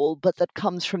English at all, but that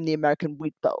comes from the American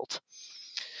wheat belt.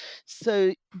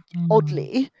 So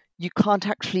oddly, you can't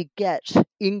actually get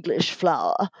English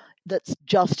flour that's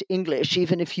just English,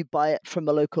 even if you buy it from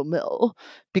a local mill,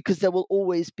 because there will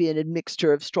always be an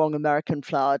admixture of strong American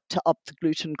flour to up the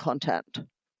gluten content.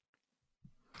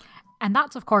 And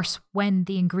that's, of course, when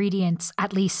the ingredients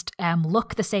at least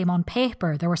look the same on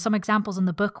paper. There were some examples in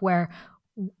the book where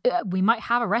we might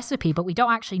have a recipe, but we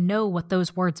don't actually know what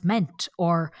those words meant,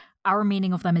 or our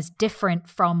meaning of them is different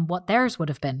from what theirs would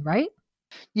have been, right?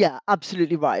 Yeah,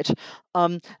 absolutely right.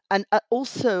 And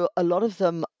also, a lot of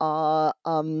them are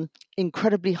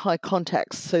incredibly high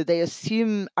context. So they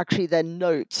assume actually they're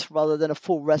notes rather than a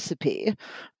full recipe.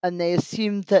 And they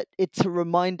assume that it's a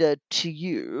reminder to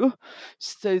you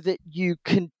so that you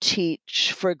can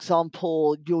teach, for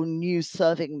example, your new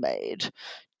serving maid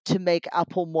to make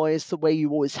apple moise the way you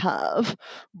always have,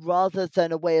 rather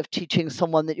than a way of teaching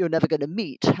someone that you're never going to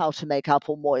meet how to make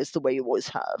apple moise the way you always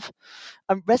have.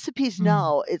 And recipes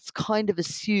now, it's kind of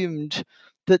assumed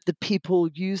that the people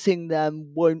using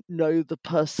them won't know the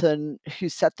person who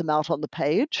set them out on the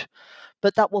page.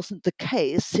 But that wasn't the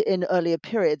case in earlier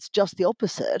periods, just the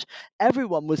opposite.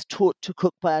 Everyone was taught to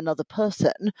cook by another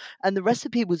person, and the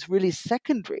recipe was really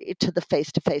secondary to the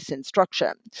face-to-face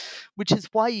instruction, which is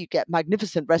why you get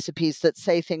magnificent recipes that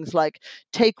say things like,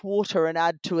 take water and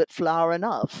add to it flour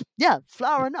enough. Yeah,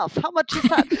 flour enough. How much is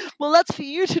that? Well, that's for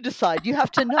you to decide. You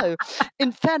have to know.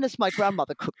 In fairness, my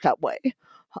grandmother cooked that way.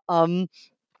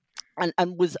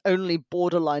 And was only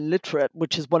borderline literate,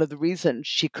 which is one of the reasons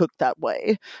she cooked that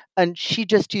way. And she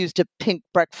just used a pink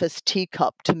breakfast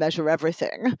teacup to measure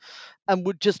everything, and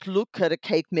would just look at a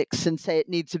cake mix and say it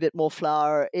needs a bit more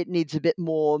flour, it needs a bit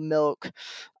more milk,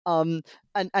 and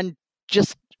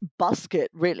just busk it,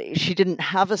 really. She didn't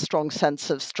have a strong sense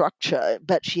of structure,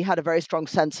 but she had a very strong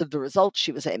sense of the results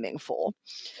she was aiming for.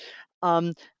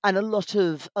 And a lot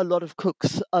of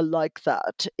cooks are like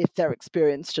that if they're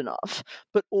experienced enough.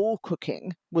 But all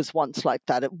cooking was once like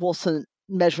that. It wasn't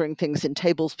measuring things in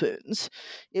tablespoons.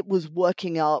 It was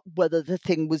working out whether the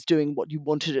thing was doing what you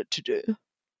wanted it to do.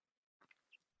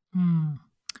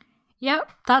 Yeah,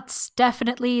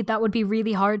 that would be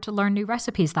really hard to learn new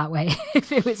recipes that way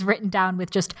if it was written down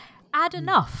with just add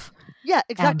enough. Yeah,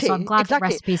 exactly. So I'm glad that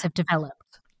recipes have developed.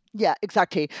 Yeah,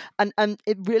 exactly. And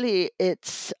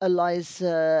it's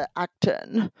Eliza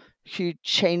Acton who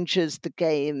changes the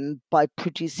game by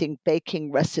producing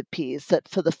baking recipes that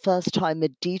for the first time are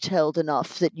detailed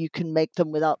enough that you can make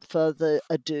them without further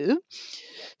ado.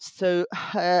 So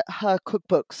her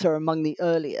cookbooks are among the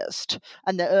earliest,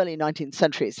 and they're early 19th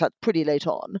century, so that's pretty late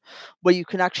on, where you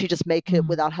can actually just make it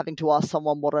without having to ask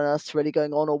someone what on earth's really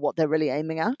going on or what they're really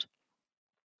aiming at.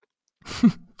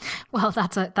 Well,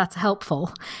 that's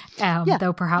helpful,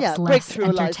 though perhaps less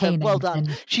entertaining. Well done.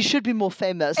 She should be more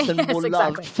famous and more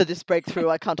loved for this breakthrough.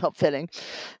 I can't help feeling.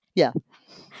 Yeah.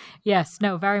 Yes,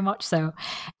 no, very much so.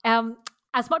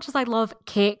 As much as I love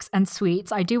cakes and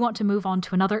sweets, I do want to move on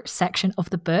to another section of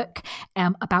the book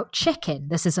about chicken.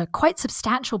 This is a quite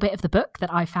substantial bit of the book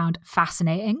that I found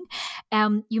fascinating.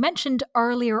 You mentioned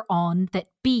earlier on that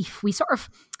beef, we sort of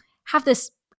have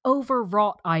this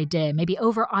overwrought idea, maybe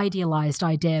over-idealized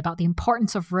idea about the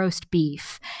importance of roast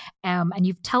beef. And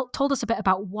you've told us a bit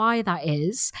about why that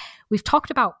is. We've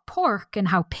talked about pork and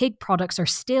how pig products are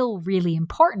still really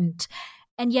important.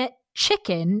 And yet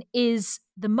chicken is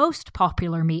the most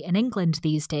popular meat in England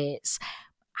these days.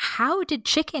 How did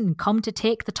chicken come to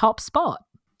take the top spot?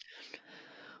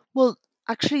 Well,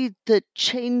 actually, the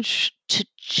change to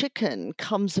chicken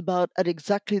comes about at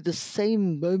exactly the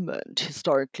same moment,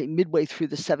 historically, midway through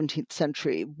the 17th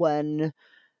century, when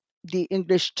the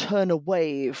English turn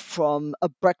away from a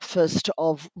breakfast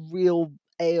of real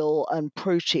ale and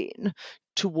protein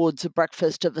towards a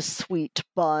breakfast of a sweet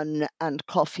bun and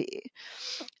coffee.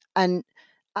 And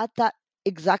at that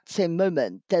exact same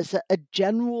moment, there's a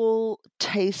general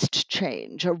taste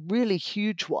change, a really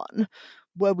huge one,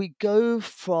 where we go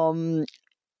from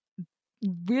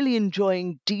really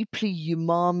enjoying deeply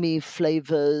umami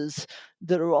flavors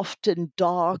that are often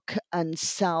dark and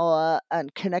sour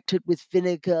and connected with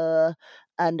vinegar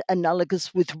and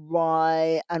analogous with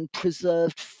rye and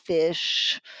preserved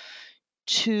fish,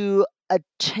 to a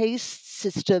taste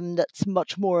system that's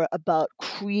much more about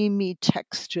creamy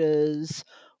textures,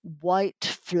 white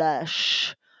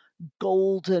flesh,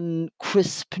 golden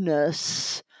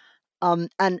crispness, and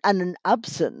an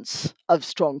absence of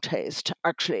strong taste,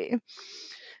 actually.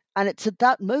 And it's at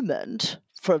that moment,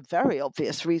 for very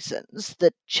obvious reasons,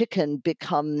 that chicken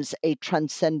becomes a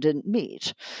transcendent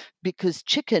meat, because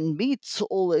chicken meets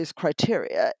all those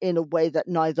criteria in a way that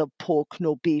neither pork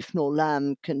nor beef nor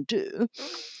lamb can do.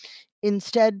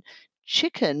 Instead,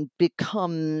 chicken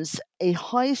becomes a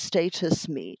high status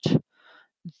meat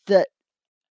that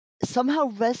somehow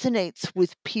resonates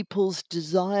with people's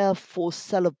desire for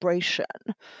celebration.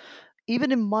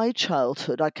 Even in my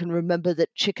childhood, I can remember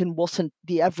that chicken wasn't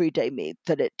the everyday meat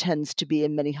that it tends to be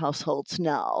in many households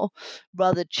now.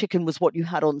 Rather, chicken was what you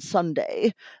had on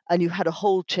Sunday, and you had a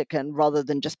whole chicken rather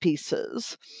than just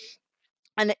pieces.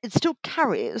 And it still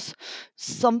carries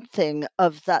something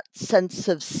of that sense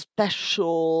of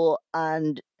special,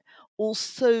 and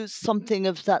also something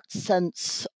of that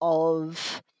sense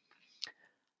of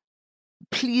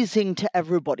pleasing to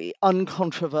everybody,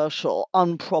 uncontroversial,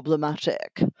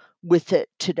 unproblematic with it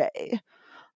today.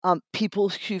 People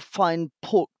who find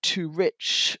pork too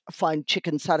rich find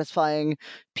chicken satisfying.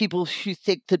 People who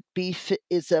think that beef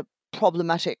is a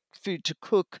problematic food to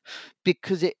cook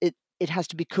because it has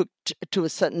to be cooked to a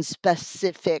certain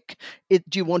specific,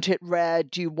 do you want it rare?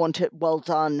 Do you want it well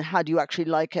done? How do you actually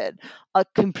like it? Are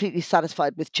completely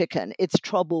satisfied with chicken. It's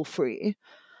trouble-free.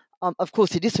 Of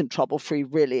course, it isn't trouble-free,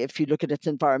 really, if you look at its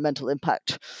environmental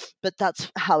impact, but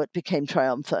that's how it became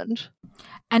triumphant.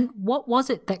 And what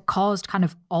was it that caused kind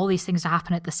of all these things to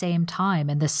happen at the same time,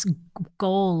 and this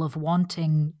goal of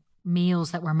wanting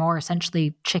meals that were more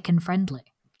essentially chicken-friendly?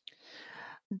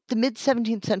 The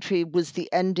mid-17th century was the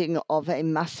ending of a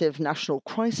massive national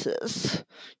crisis,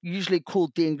 usually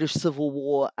called the English Civil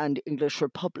War and English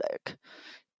Republic,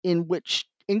 in which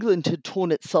England had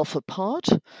torn itself apart.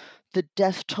 The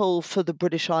death toll for the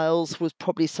British Isles was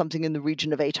probably something in the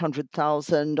region of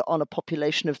 800,000 on a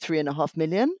population of 3.5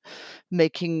 million,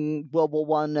 making World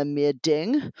War I a mere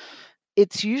ding.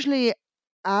 It's usually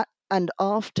at and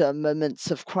after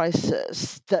moments of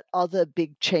crisis that other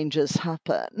big changes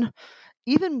happen.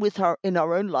 Even in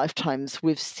our own lifetimes,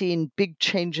 we've seen big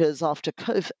changes after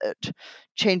COVID,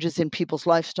 changes in people's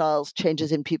lifestyles,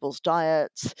 changes in people's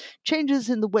diets,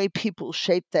 changes in the way people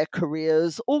shape their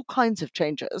careers, all kinds of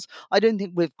changes. I don't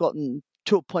think we've gotten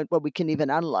to a point where we can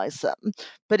even analyze them,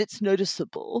 but it's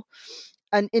noticeable.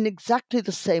 And in exactly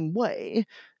the same way,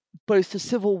 both the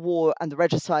Civil War and the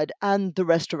Regicide and the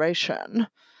Restoration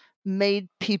made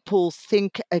people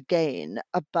think again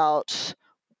about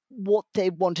what they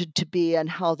wanted to be and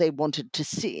how they wanted to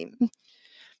seem.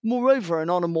 Moreover, and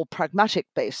on a more pragmatic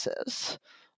basis,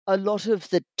 a lot of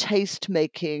the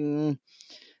taste-making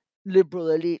liberal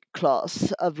elite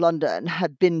class of London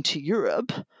had been to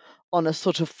Europe on a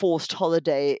sort of forced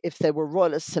holiday if they were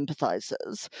royalist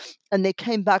sympathizers, and they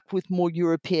came back with more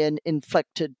European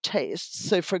inflected tastes.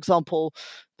 So, for example,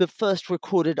 the first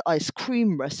recorded ice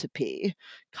cream recipe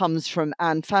comes from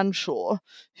Anne Fanshawe,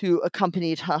 who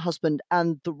accompanied her husband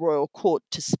and the royal court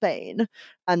to Spain,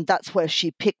 and that's where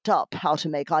she picked up how to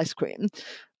make ice cream.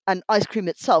 And ice cream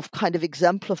itself kind of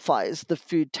exemplifies the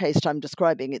food taste I'm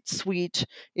describing. It's sweet,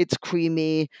 it's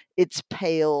creamy, it's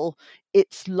pale,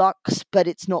 it's luxe, but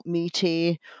it's not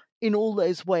meaty. In all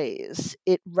those ways,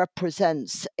 it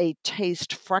represents a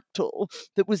taste fractal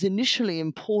that was initially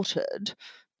imported,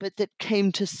 but that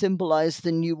came to symbolize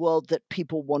the new world that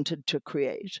people wanted to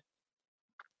create.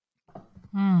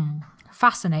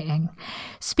 Fascinating.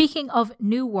 Speaking of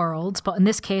new worlds, but in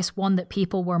this case, one that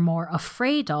people were more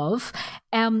afraid of,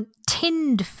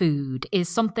 tinned food is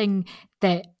something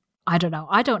that, I don't know,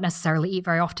 I don't necessarily eat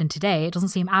very often today. It doesn't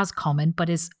seem as common, but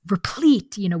is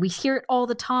replete. You know, we hear it all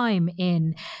the time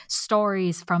in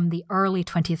stories from the early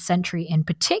 20th century in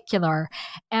particular.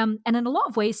 And in a lot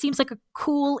of ways, seems like a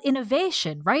cool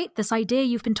innovation, right? This idea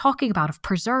you've been talking about of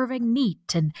preserving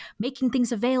meat and making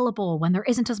things available when there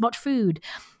isn't as much food.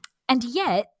 And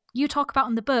yet, you talk about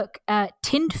in the book,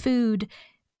 tinned food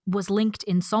was linked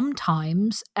in some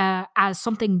times as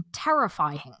something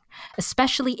terrifying,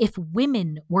 especially if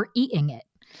women were eating it.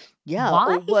 Yeah,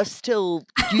 Why? or we're still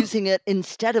using it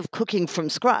instead of cooking from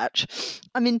scratch.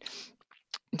 I mean,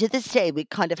 to this day, we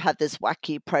kind of have this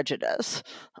wacky prejudice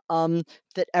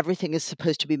that everything is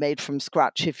supposed to be made from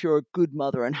scratch if you're a good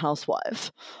mother and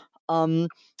housewife.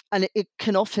 And it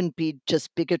can often be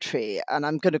just bigotry. And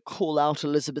I'm going to call out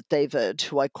Elizabeth David,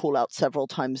 who I call out several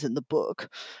times in the book,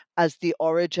 as the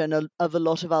origin of a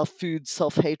lot of our food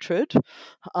self-hatred.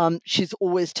 She's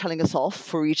always telling us off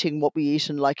for eating what we eat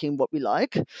and liking what we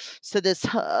like. So there's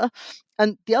her.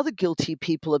 And the other guilty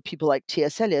people are people like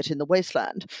T.S. Eliot in The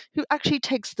Wasteland, who actually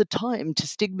takes the time to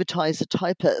stigmatize a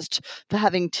typist for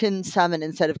having tinned salmon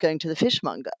instead of going to the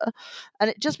fishmonger. And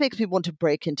it just makes me want to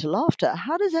break into laughter.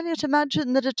 How does Eliot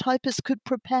imagine that a typist could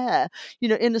prepare,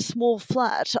 in a small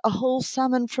flat, a whole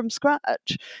salmon from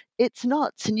scratch? It's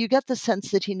nuts. And you get the sense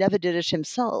that he never did it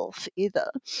himself either.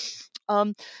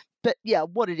 But yeah,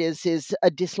 what it is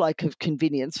a dislike of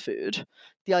convenience food.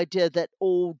 The idea that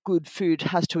all good food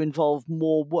has to involve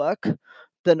more work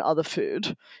than other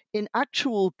food. In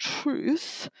actual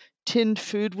truth, tinned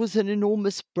food was an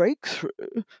enormous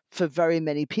breakthrough for very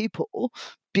many people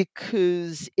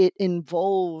because it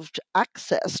involved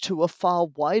access to a far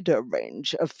wider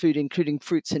range of food, including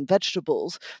fruits and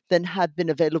vegetables, than had been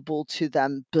available to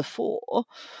them before.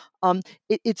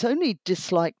 It's only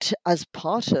disliked as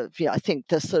part of, I think,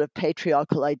 the sort of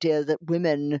patriarchal idea that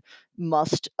women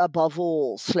must, above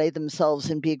all, slay themselves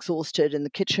and be exhausted in the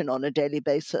kitchen on a daily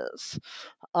basis.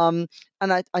 And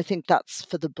I think that's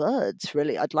for the birds,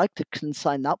 really. I'd like to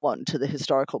consign that one to the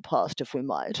historical past, if we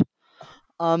might.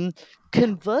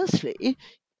 Conversely,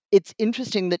 it's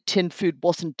interesting that tinned food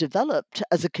wasn't developed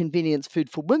as a convenience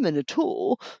food for women at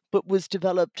all, but was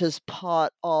developed as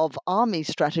part of army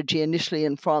strategy initially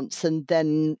in France and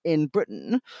then in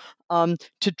Britain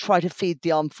to try to feed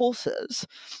the armed forces.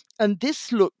 And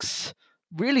this looks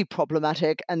really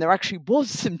problematic, and there actually was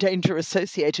some danger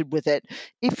associated with it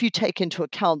if you take into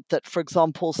account that, for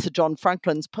example, Sir John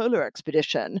Franklin's polar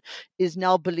expedition is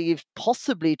now believed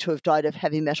possibly to have died of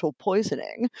heavy metal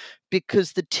poisoning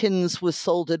because the tins were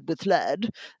soldered with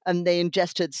lead and they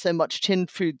ingested so much tinned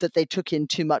food that they took in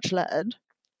too much lead.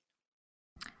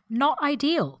 Not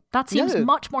ideal. That seems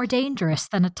much more dangerous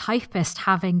than a typist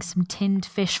having some tinned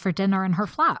fish for dinner in her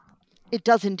flat. It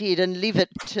does indeed, and leave it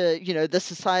to, the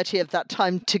society of that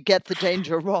time to get the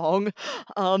danger wrong.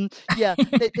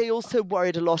 They also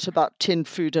worried a lot about tinned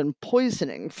food and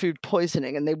food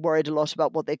poisoning, and they worried a lot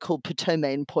about what they called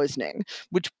ptomaine poisoning,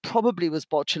 which probably was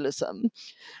botulism.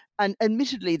 And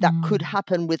admittedly, that could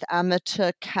happen with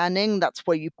amateur canning. That's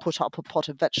where you put up a pot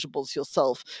of vegetables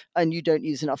yourself and you don't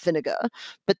use enough vinegar.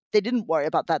 But they didn't worry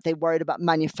about that. They worried about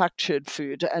manufactured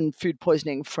food and food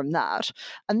poisoning from that.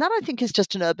 And that, I think, is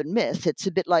just an urban myth. It's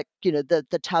a bit like,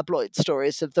 the tabloid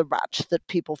stories of the rat that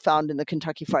people found in the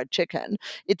Kentucky Fried Chicken.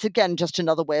 It's, again, just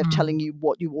another way of telling you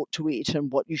what you ought to eat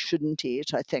and what you shouldn't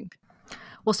eat, I think.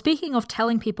 Well, speaking of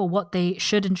telling people what they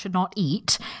should and should not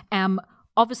eat,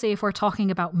 obviously, if we're talking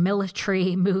about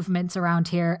military movements around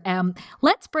here,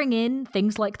 let's bring in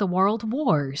things like the World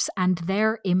Wars and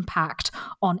their impact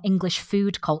on English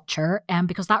food culture,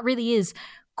 because that really is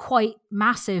quite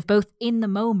massive, both in the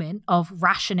moment of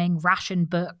rationing, ration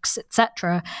books,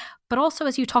 etc., but also,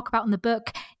 as you talk about in the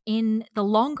book, in the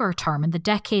longer term, in the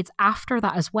decades after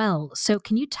that as well. So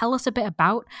can you tell us a bit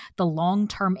about the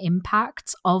long-term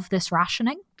impacts of this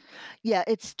rationing? Yeah,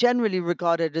 it's generally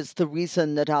regarded as the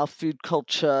reason that our food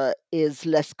culture is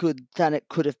less good than it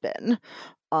could have been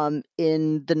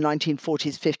in the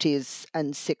 1940s, 50s,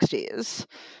 and 60s,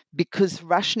 because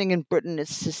rationing in Britain is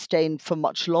sustained for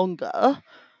much longer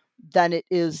than it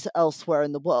is elsewhere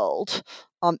in the world,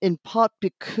 in part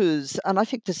because, and I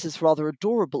think this is rather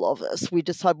adorable of us, we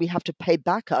decide we have to pay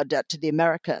back our debt to the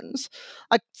Americans.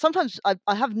 I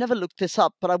have never looked this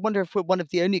up, but I wonder if we're one of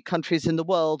the only countries in the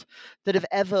world that have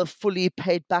ever fully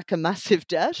paid back a massive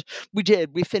debt. We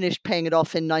did. We finished paying it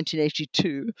off in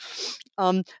 1982.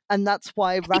 And that's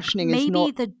why rationing is not...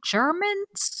 Maybe the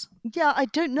Germans? Yeah, I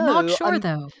don't know. Not sure,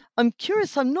 though. I'm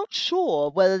curious. I'm not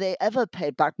sure whether they ever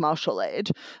paid back Marshall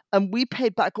Aid. And we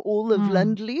paid back all of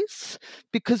Lend-Lease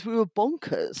because we were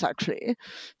bonkers, actually.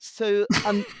 So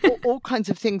all kinds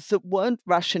of things that weren't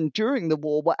rationed during the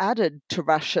war were added to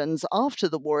rations after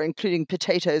the war, including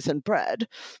potatoes and bread,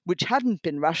 which hadn't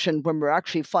been rationed when we were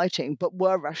actually fighting, but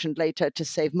were rationed later to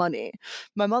save money.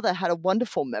 My mother had a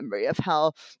wonderful memory of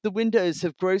how the windows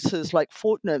of grocers like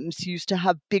Fortnum's used to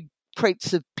have big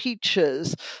crates of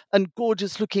peaches and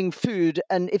gorgeous looking food,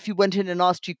 and if you went in and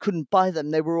asked, you couldn't buy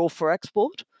them. They were all for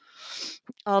export.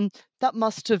 That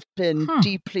must have been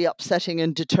deeply upsetting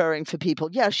and deterring for people.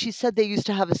 Yeah, she said they used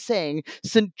to have a saying,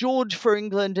 St. George for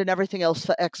England and everything else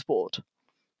for export.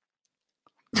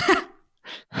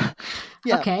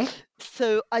 Yeah. Okay.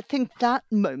 So I think that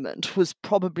moment was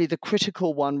probably the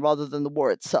critical one rather than the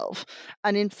war itself.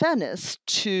 And in fairness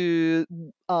to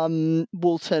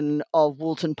Walton of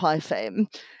Walton Pie fame,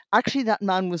 actually that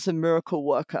man was a miracle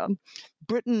worker,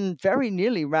 Britain very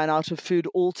nearly ran out of food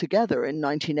altogether in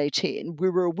 1918. We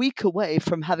were a week away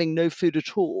from having no food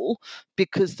at all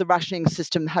because the rationing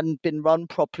system hadn't been run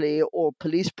properly or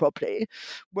policed properly.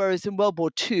 Whereas in World War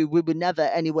II, we were never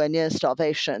anywhere near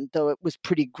starvation, though it was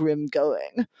pretty grim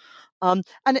going.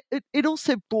 And it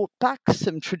also brought back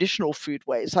some traditional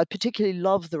foodways. I particularly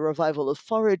love the revival of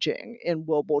foraging in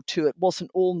World War II. It wasn't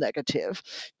all negative.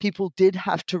 People did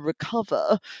have to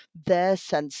recover their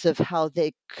sense of how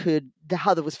there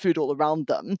was food all around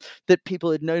them that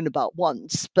people had known about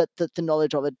once, but that the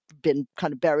knowledge of it had been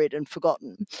kind of buried and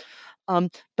forgotten.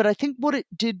 But I think what it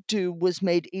did do was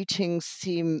made eating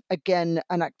seem, again,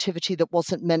 an activity that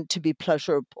wasn't meant to be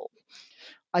pleasurable.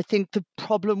 I think the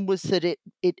problem was that it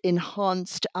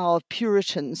enhanced our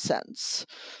Puritan sense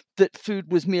that food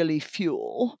was merely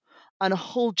fuel. And a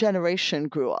whole generation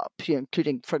grew up,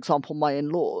 including, for example, my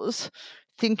in-laws,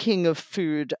 thinking of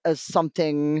food as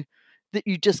something that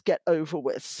you just get over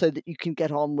with so that you can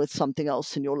get on with something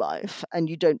else in your life, and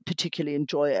you don't particularly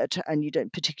enjoy it and you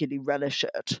don't particularly relish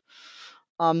it.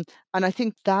 And I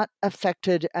think that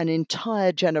affected an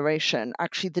entire generation,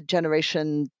 actually the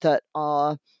generation that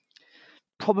are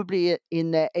probably in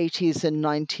their 80s and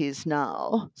 90s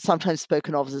now, sometimes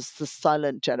spoken of as the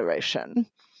silent generation,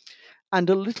 and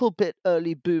a little bit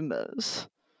early boomers.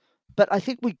 But I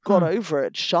think we got over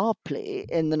it sharply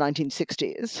in the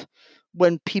 1960s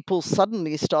when people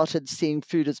suddenly started seeing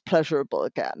food as pleasurable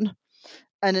again.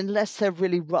 And unless they're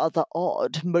really rather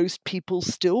odd, most people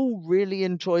still really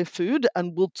enjoy food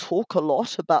and will talk a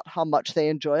lot about how much they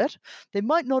enjoy it. They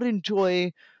might not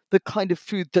enjoy the kind of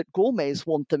food that gourmets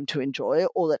want them to enjoy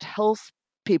or that health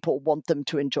people want them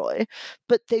to enjoy,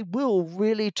 but they will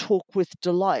really talk with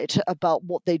delight about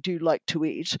what they do like to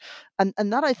eat. And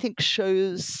that, I think,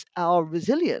 shows our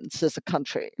resilience as a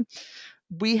country.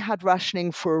 We had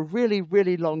rationing for a really,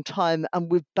 really long time, and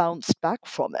we've bounced back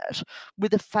from it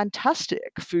with a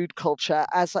fantastic food culture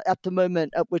at the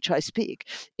moment at which I speak.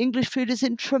 English food is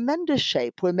in tremendous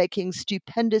shape. We're making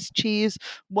stupendous cheese,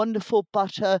 wonderful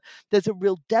butter. There's a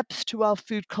real depth to our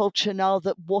food culture now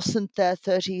that wasn't there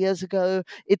 30 years ago.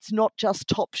 It's not just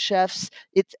top chefs,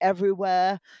 it's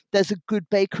everywhere. There's a good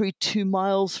bakery 2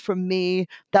 miles from me.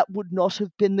 That would not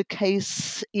have been the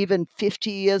case even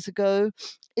 50 years ago.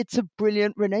 It's a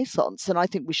brilliant renaissance, and I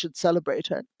think we should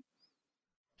celebrate it.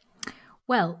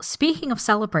 Well, speaking of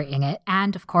celebrating it,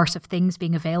 and of course of things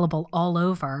being available all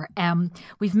over,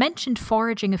 we've mentioned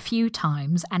foraging a few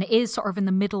times, and it is sort of in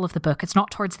the middle of the book. It's not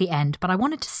towards the end, but I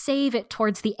wanted to save it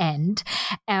towards the end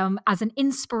as an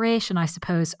inspiration, I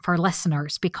suppose, for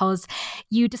listeners, because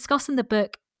you discuss in the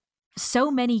book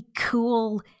so many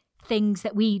cool things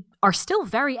that we are still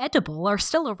very edible, are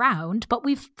still around, but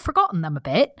we've forgotten them a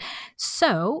bit.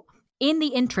 So in the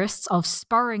interests of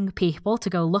spurring people to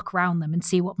go look around them and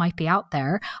see what might be out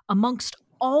there, amongst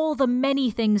all the many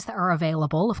things that are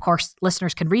available, of course,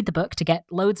 listeners can read the book to get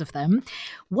loads of them,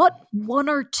 what one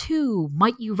or two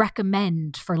might you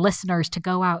recommend for listeners to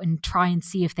go out and try and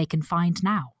see if they can find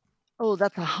now? Oh,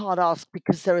 that's a hard ask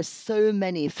because there are so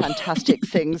many fantastic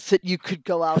things that you could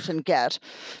go out and get.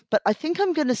 But I think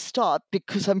I'm going to start,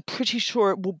 because I'm pretty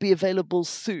sure it will be available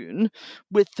soon,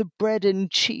 with the bread and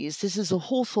cheese. This is a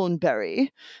hawthorn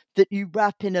berry that you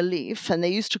wrap in a leaf, and they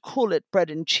used to call it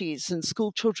bread and cheese, and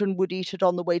school children would eat it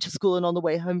on the way to school and on the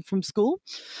way home from school.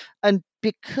 And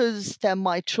because they're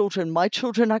my children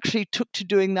actually took to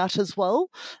doing that as well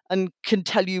and can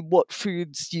tell you what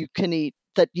foods you can eat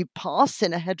that you pass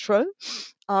in a hedgerow.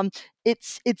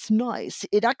 It's nice.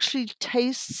 It actually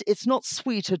tastes, it's not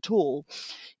sweet at all.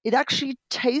 It actually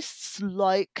tastes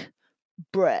like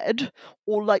bread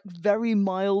or like very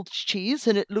mild cheese,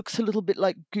 and it looks a little bit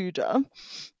like Gouda.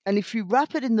 And if you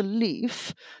wrap it in the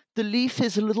leaf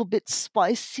is a little bit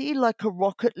spicy, like a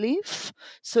rocket leaf.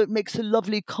 So it makes a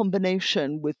lovely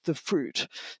combination with the fruit.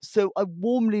 So I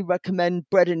warmly recommend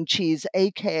bread and cheese,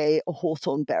 aka a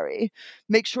hawthorn berry.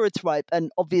 Make sure it's ripe,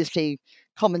 and obviously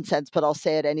common sense, but I'll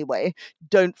say it anyway.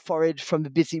 Don't forage from a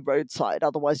busy roadside.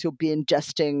 Otherwise you'll be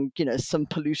ingesting, some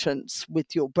pollutants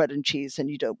with your bread and cheese, and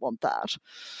you don't want that.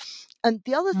 And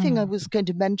the other thing I was going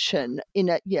to mention in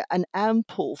an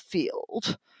ample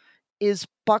field is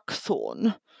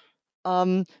buckthorn,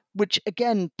 which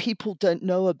again people don't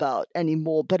know about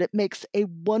anymore, but it makes a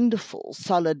wonderful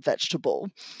salad vegetable.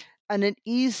 And an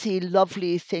easy,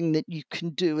 lovely thing that you can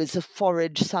do is a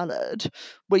forage salad,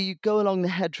 where you go along the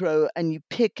hedgerow and you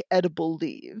pick edible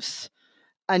leaves,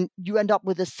 and you end up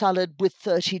with a salad with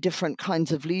 30 different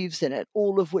kinds of leaves in it,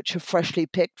 all of which are freshly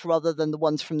picked rather than the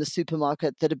ones from the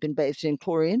supermarket that have been bathed in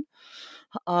chlorine.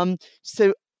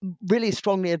 So really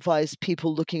strongly advise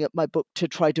people looking at my book to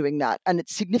try doing that. And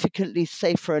it's significantly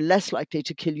safer and less likely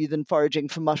to kill you than foraging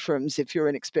for mushrooms if you're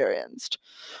inexperienced.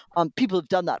 People have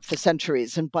done that for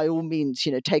centuries, and by all means,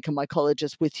 take a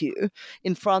mycologist with you.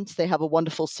 In France, they have a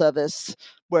wonderful service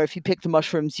where if you pick the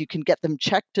mushrooms, you can get them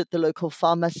checked at the local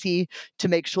pharmacy to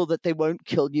make sure that they won't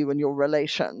kill you and your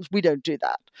relations. We don't do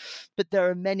that. But there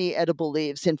are many edible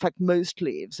leaves. In fact, most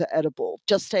leaves are edible.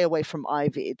 Just stay away from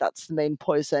ivy. That's the main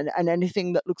poison. And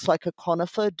anything that looks like a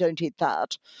conifer, don't eat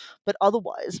that. But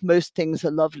otherwise, most things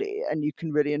are lovely and you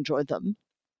can really enjoy them.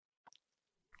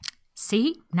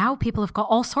 See, now people have got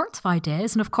all sorts of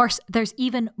ideas. And of course, there's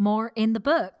even more in the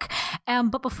book.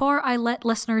 But before I let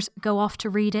listeners go off to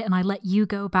read it and I let you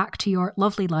go back to your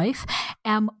lovely life,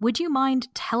 would you mind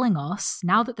telling us,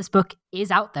 now that this book is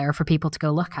out there for people to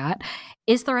go look at,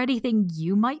 is there anything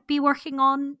you might be working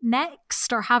on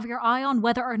next or have your eye on,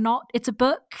 whether or not it's a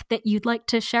book that you'd like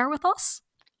to share with us?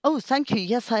 Oh, thank you.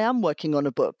 Yes, I am working on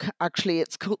a book. Actually,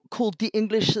 it's called The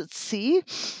English at Sea.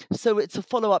 So it's a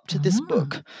follow-up to this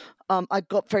book. I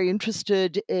got very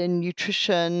interested in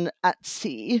nutrition at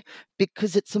sea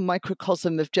because it's a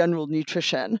microcosm of general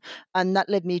nutrition. And that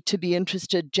led me to be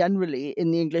interested generally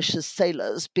in the English as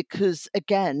sailors because,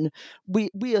 again,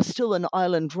 we are still an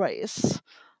island race.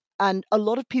 And a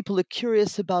lot of people are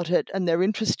curious about it and they're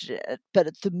interested in it. But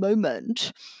at the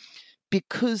moment,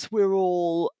 because we're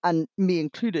all, and me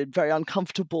included, very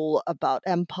uncomfortable about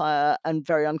empire and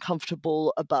very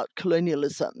uncomfortable about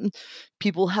colonialism,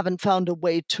 people haven't found a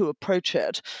way to approach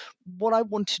it. What I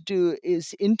want to do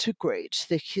is integrate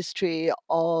the history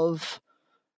of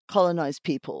colonized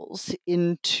peoples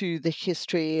into the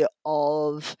history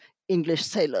of English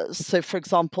sailors. So, for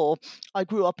example, I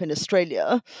grew up in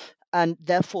Australia and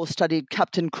therefore studied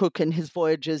Captain Cook and his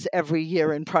voyages every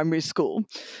year in primary school.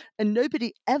 And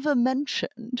nobody ever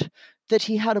mentioned that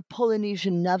he had a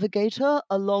Polynesian navigator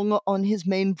along on his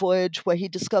main voyage where he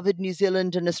discovered New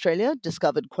Zealand and Australia,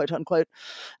 discovered quote unquote.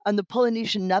 And the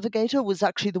Polynesian navigator was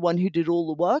actually the one who did all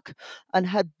the work and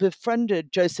had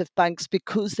befriended Joseph Banks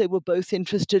because they were both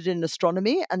interested in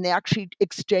astronomy, and they actually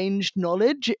exchanged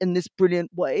knowledge in this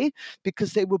brilliant way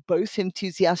because they were both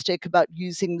enthusiastic about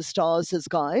using the stars as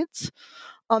guides.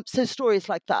 So stories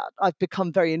like that, I've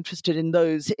become very interested in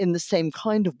those in the same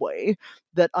kind of way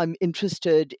that I'm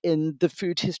interested in the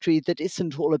food history that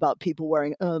isn't all about people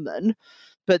wearing ermine,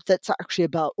 but that's actually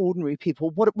about ordinary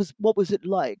people. What was it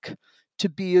like to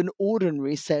be an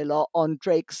ordinary sailor on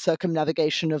Drake's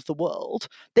circumnavigation of the world?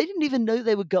 They didn't even know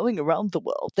they were going around the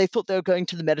world. They thought they were going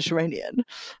to the Mediterranean.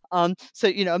 So,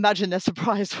 imagine their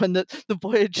surprise when the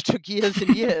voyage took years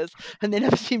and years and they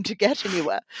never seemed to get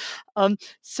anywhere.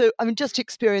 So, just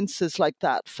experiences like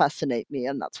that fascinate me,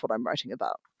 and that's what I'm writing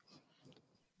about.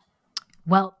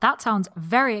 Well, that sounds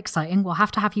very exciting. We'll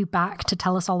have to have you back to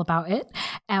tell us all about it.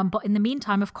 But in the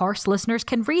meantime, of course, listeners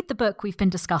can read the book we've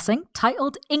been discussing,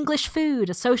 titled English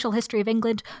Food, A Social History of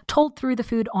England, Told Through the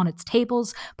Food on Its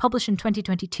Tables, published in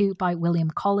 2022 by William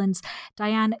Collins.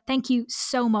 Diane, thank you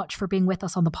so much for being with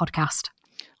us on the podcast.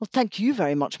 Well, thank you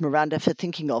very much, Miranda, for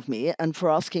thinking of me and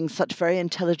for asking such very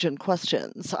intelligent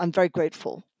questions. I'm very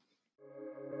grateful.